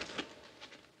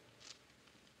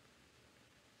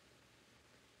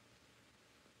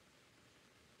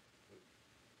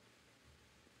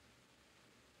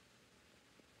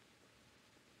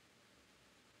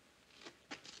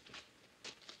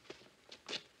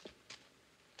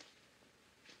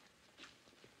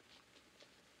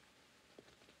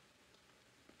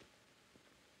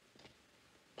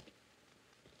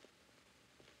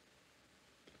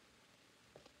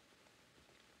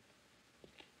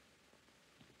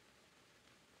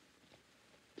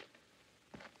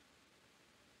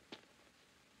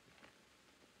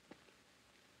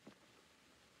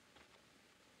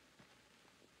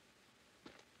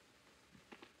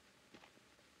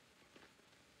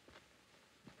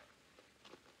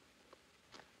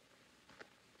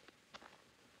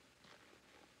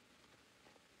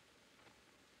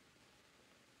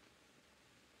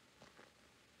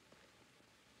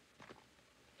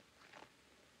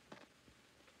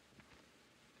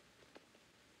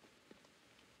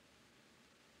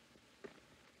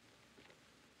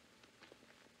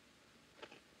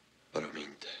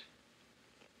 Promiňte.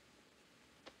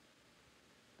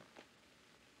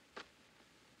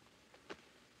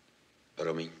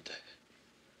 Promiňte.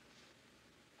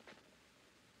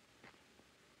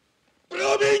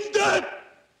 Promiňte!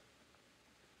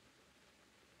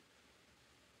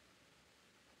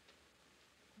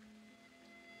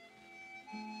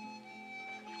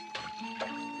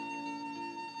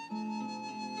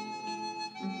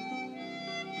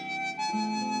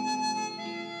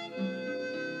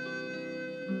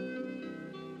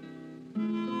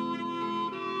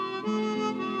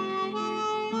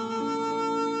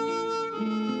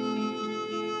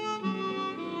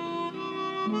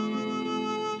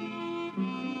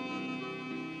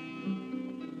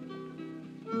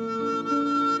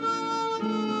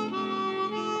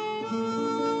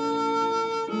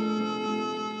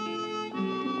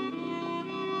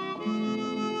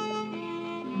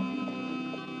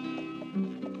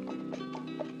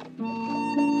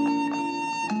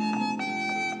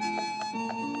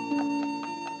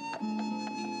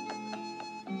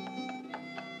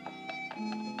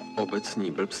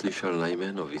 obecní blb slyšel na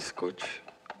jméno Vyskoč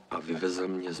a vyvezl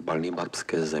mě z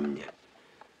balnibarbské země.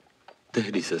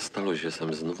 Tehdy se stalo, že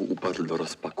jsem znovu upadl do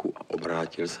rozpaku a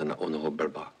obrátil se na onoho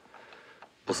blba.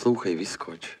 Poslouchej,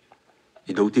 Vyskoč,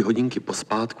 jdou ty hodinky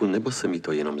pospátku, nebo se mi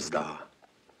to jenom zdá?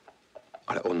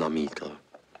 Ale on namítl.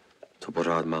 Co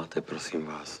pořád máte, prosím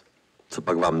vás? Co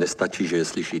pak vám nestačí, že je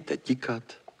slyšíte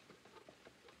tikat?